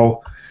about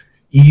how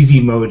easy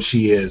mode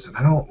she is, and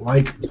I don't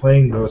like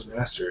playing those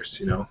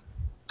masters,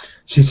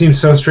 She seems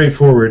so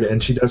straightforward,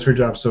 and she does her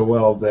job so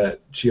well that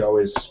she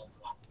always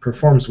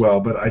performs well,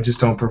 but I just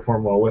don't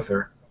perform well with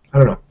her. I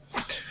don't know.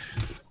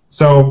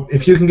 So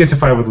if you can get to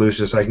 5 with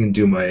Lucius, I can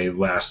do my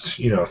last,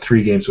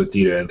 3 games with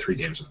Dita and 3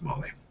 games with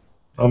Molly.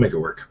 I'll make it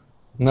work.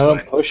 No,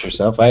 don't push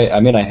yourself. I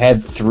mean, I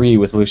had 3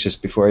 with Lucius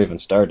before I even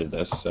started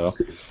this, so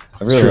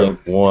I really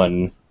have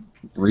 1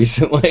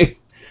 recently.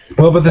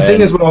 Well, but the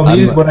thing is,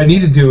 what I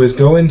need to do is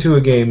go into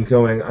a game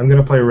going, I'm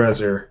going to play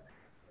Rezer,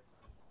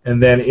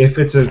 and then if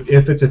it's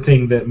a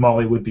thing that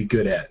Molly would be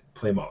good at,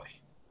 play Molly.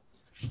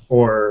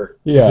 Or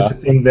if it's a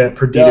thing that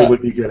Perdita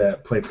would be good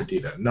at, play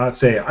Perdita. Not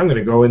say, I'm going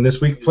to go in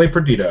this week, play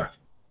Perdita.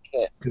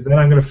 Because then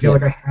I'm going to feel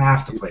like I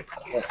have to play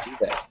Perdita. You can't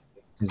do that.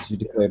 Because you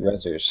declared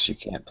Rezers, you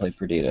can't play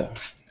Perdita.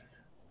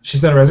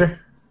 She's not a Rezer?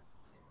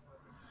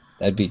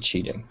 That'd be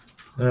cheating.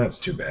 That's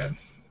too bad.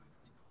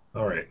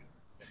 All right.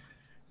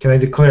 Can I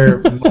declare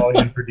Molly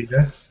and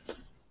Perdita?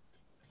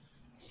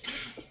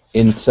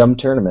 In some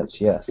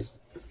tournaments, yes.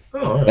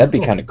 Oh, right, that'd be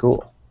kind of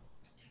cool.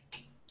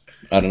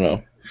 I don't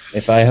know.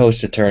 If I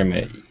host a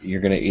tournament,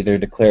 you're going to either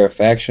declare a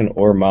faction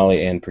or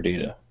Molly and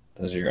Perdita.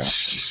 Those are your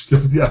options.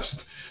 Those are the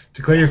options.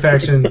 Declare your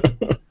faction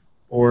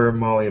or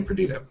Molly and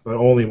Perdita, but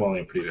only Molly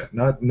and Perdita.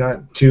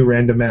 Not 2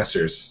 random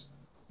masters,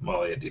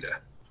 Molly and Dita.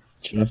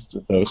 Just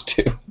those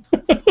 2.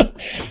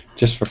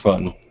 Just for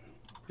fun.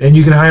 And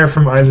you can hire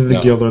from either the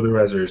guild or the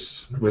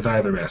Rezers with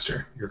either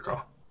master. Your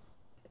call.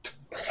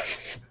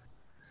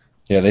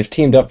 Yeah, they've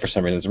teamed up for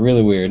some reason. It's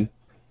really weird.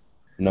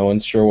 No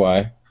one's sure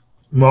why.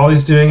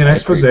 Molly's doing an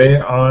expose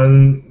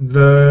on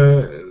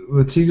the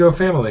Latigo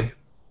family.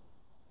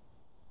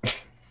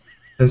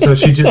 And so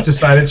she just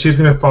decided she's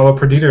going to follow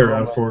Perdita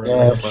around for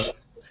a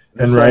month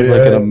and write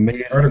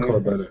an article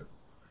about it.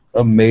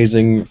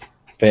 Amazing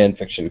fan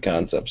fiction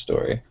concept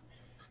story.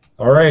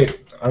 All right.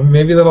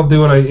 Maybe that'll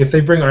do it. If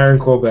they bring Iron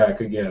Quill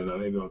back again,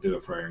 maybe I'll do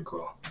it for Iron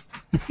Quill.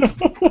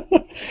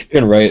 You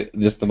can write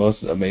just the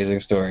most amazing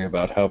story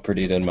about how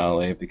Perdita and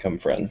Molly become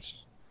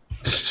friends.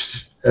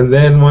 And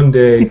then one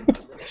day,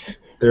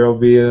 there'll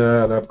be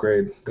an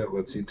upgrade that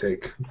lets you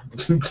take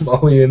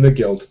Molly in the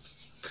guild.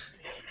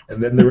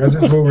 And then the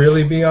Rezers will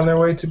really be on their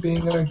way to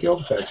being in a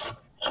guild faction.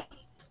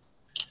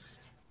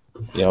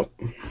 Yep.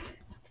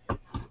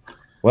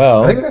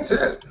 Well, I think that's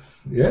it.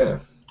 Yeah.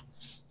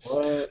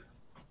 What?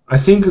 I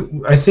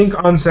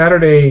think on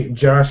Saturday,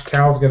 Josh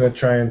Cal's going to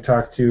try and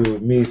talk to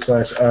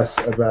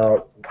me/us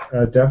about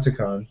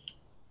Defticon.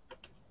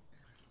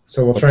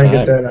 So we'll try and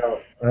get that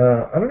out.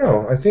 I don't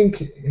know. I think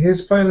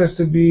his plan is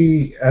to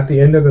be at the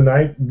end of the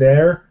night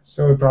there,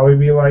 so it'd probably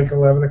be like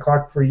 11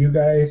 o'clock for you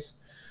guys.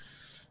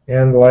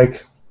 And,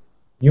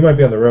 you might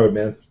be on the road,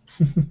 man.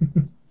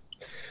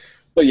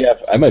 Well, yeah,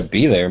 I might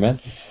be there, man.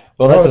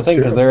 Well, that's the thing,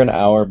 because they're an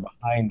hour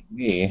behind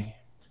me.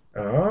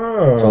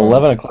 Oh. So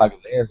 11 o'clock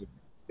there,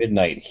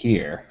 midnight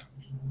here.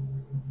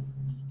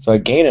 So I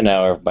gain an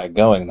hour by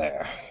going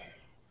there.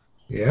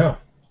 Yeah.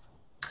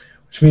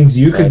 Which means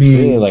you could it's be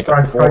really like a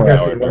podcasting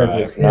 4-hour live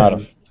with drive, not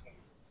him.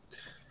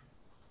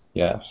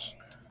 Yes.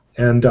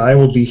 And I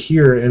will be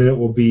here, and it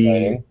will be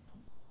Exciting.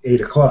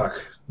 8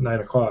 o'clock, 9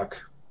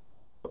 o'clock.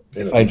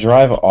 If I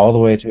drive all the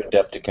way to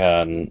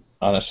Adepticon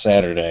on a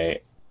Saturday,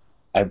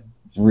 I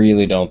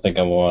really don't think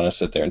I want to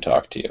sit there and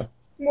talk to you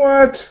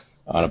What?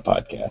 on a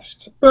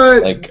podcast.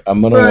 But Like,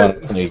 I'm going to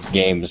want to play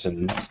games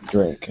and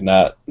drink,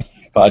 not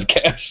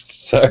podcast.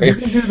 Sorry. you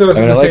can do those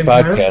I mean, at I the like same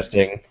time.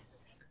 podcasting.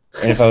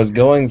 And if I was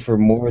going for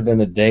more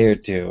than a day or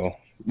two,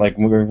 like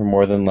moving for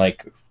more than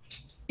like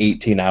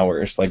 18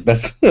 hours, like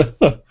that's. Fair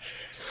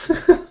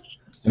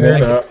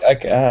enough.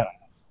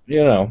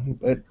 You know.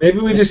 Maybe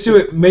we just do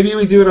it. Maybe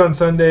we do it on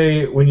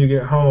Sunday when you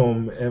get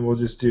home, and we'll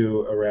just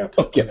do a wrap.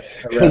 Okay. A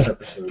wrap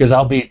episode. Because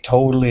I'll be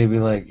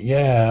like,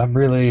 yeah, I'm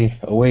really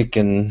awake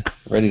and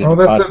ready to. Oh,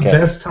 that's podcast. the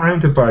best time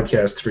to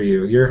podcast for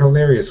you. You're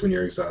hilarious when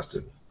you're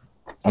exhausted.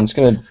 I'm just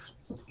gonna.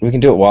 We can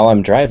do it while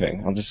I'm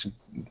driving. I'll just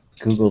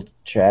Google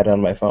chat on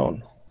my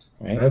phone.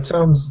 Right? That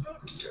sounds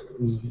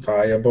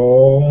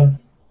viable.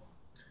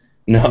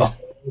 No.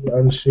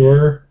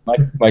 Unsure.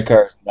 My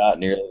car is not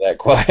nearly that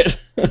quiet.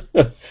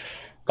 I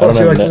Plus,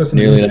 you don't like to have listen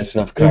to nearly music.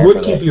 enough car It would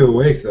for keep that. you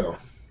awake, though.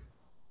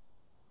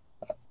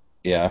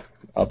 Yeah,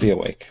 I'll be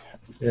awake.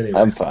 Anyway.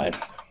 I'm fine.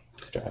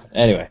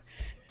 Anyway.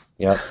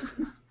 Yep.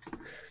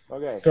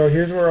 Okay. So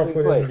here's where I'll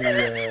put in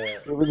the.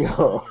 Here we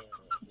go.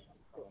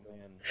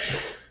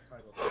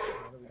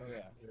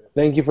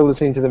 Thank you for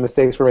listening to the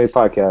Mistakes Were Made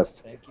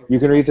podcast. You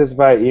can reach us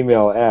via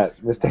email at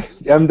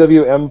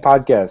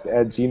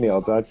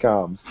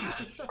mwmpodcast@gmail.com.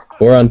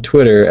 Or on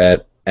Twitter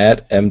at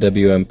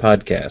MWM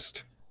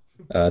Podcast.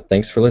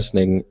 Thanks for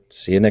listening.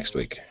 See you next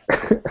week.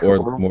 Or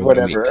more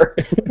whatever.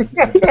 than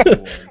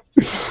a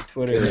week.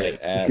 Twitter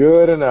at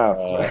Good enough.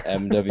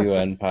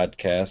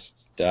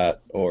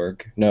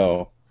 MWNpodcast.org.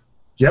 No,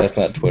 Yep. that's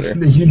not Twitter.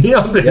 You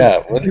nailed it.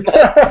 Yeah.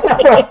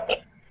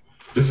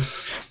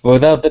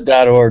 Without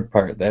the .org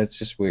part, that's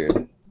just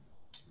weird.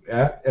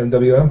 At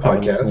MWM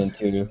I'm listening Podcast.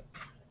 to,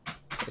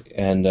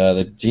 and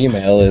the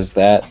Gmail is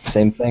that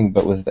same thing,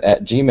 but with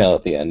at Gmail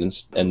at the end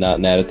and not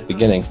an at the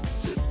beginning.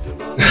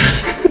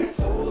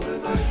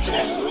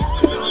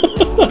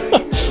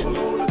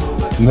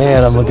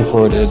 Man, I'm looking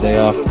forward to a day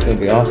off. It's gonna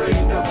be awesome.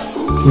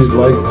 If you'd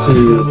like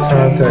to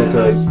contact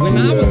us, When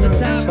I was a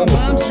child, my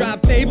moms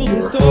dropped fables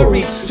and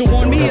stories to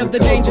warn me of the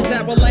dangers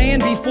that were laying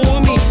before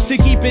me. To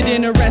keep it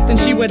interesting,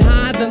 she would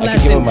hide the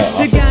lesson.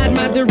 To guide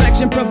my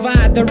direction,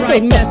 provide the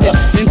right message.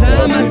 In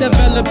time, I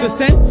developed a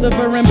sense of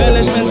her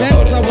embellishments.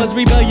 Hence, I was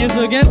rebellious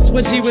against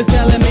what she was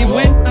telling me.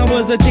 When I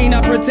was a teen,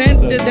 I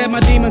pretended that my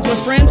demons were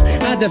friends.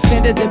 I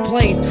defended the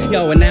place,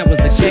 yo, and that was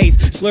the case.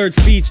 Slurred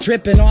speech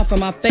dripping off of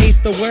my face.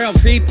 The world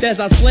creeped as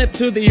I slipped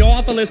to the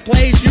awfulest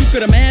place you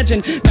could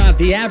imagine. Not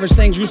the average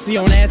things you see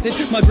on acid.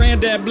 My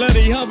granddad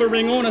bloody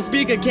hovering on a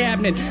speaker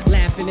cabinet,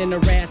 laughing in a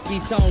raspy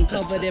tone,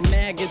 covered in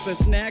maggots. A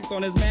snack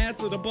on his mass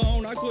to the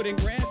bone. I couldn't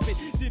grasp it.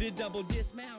 Did it double dismount?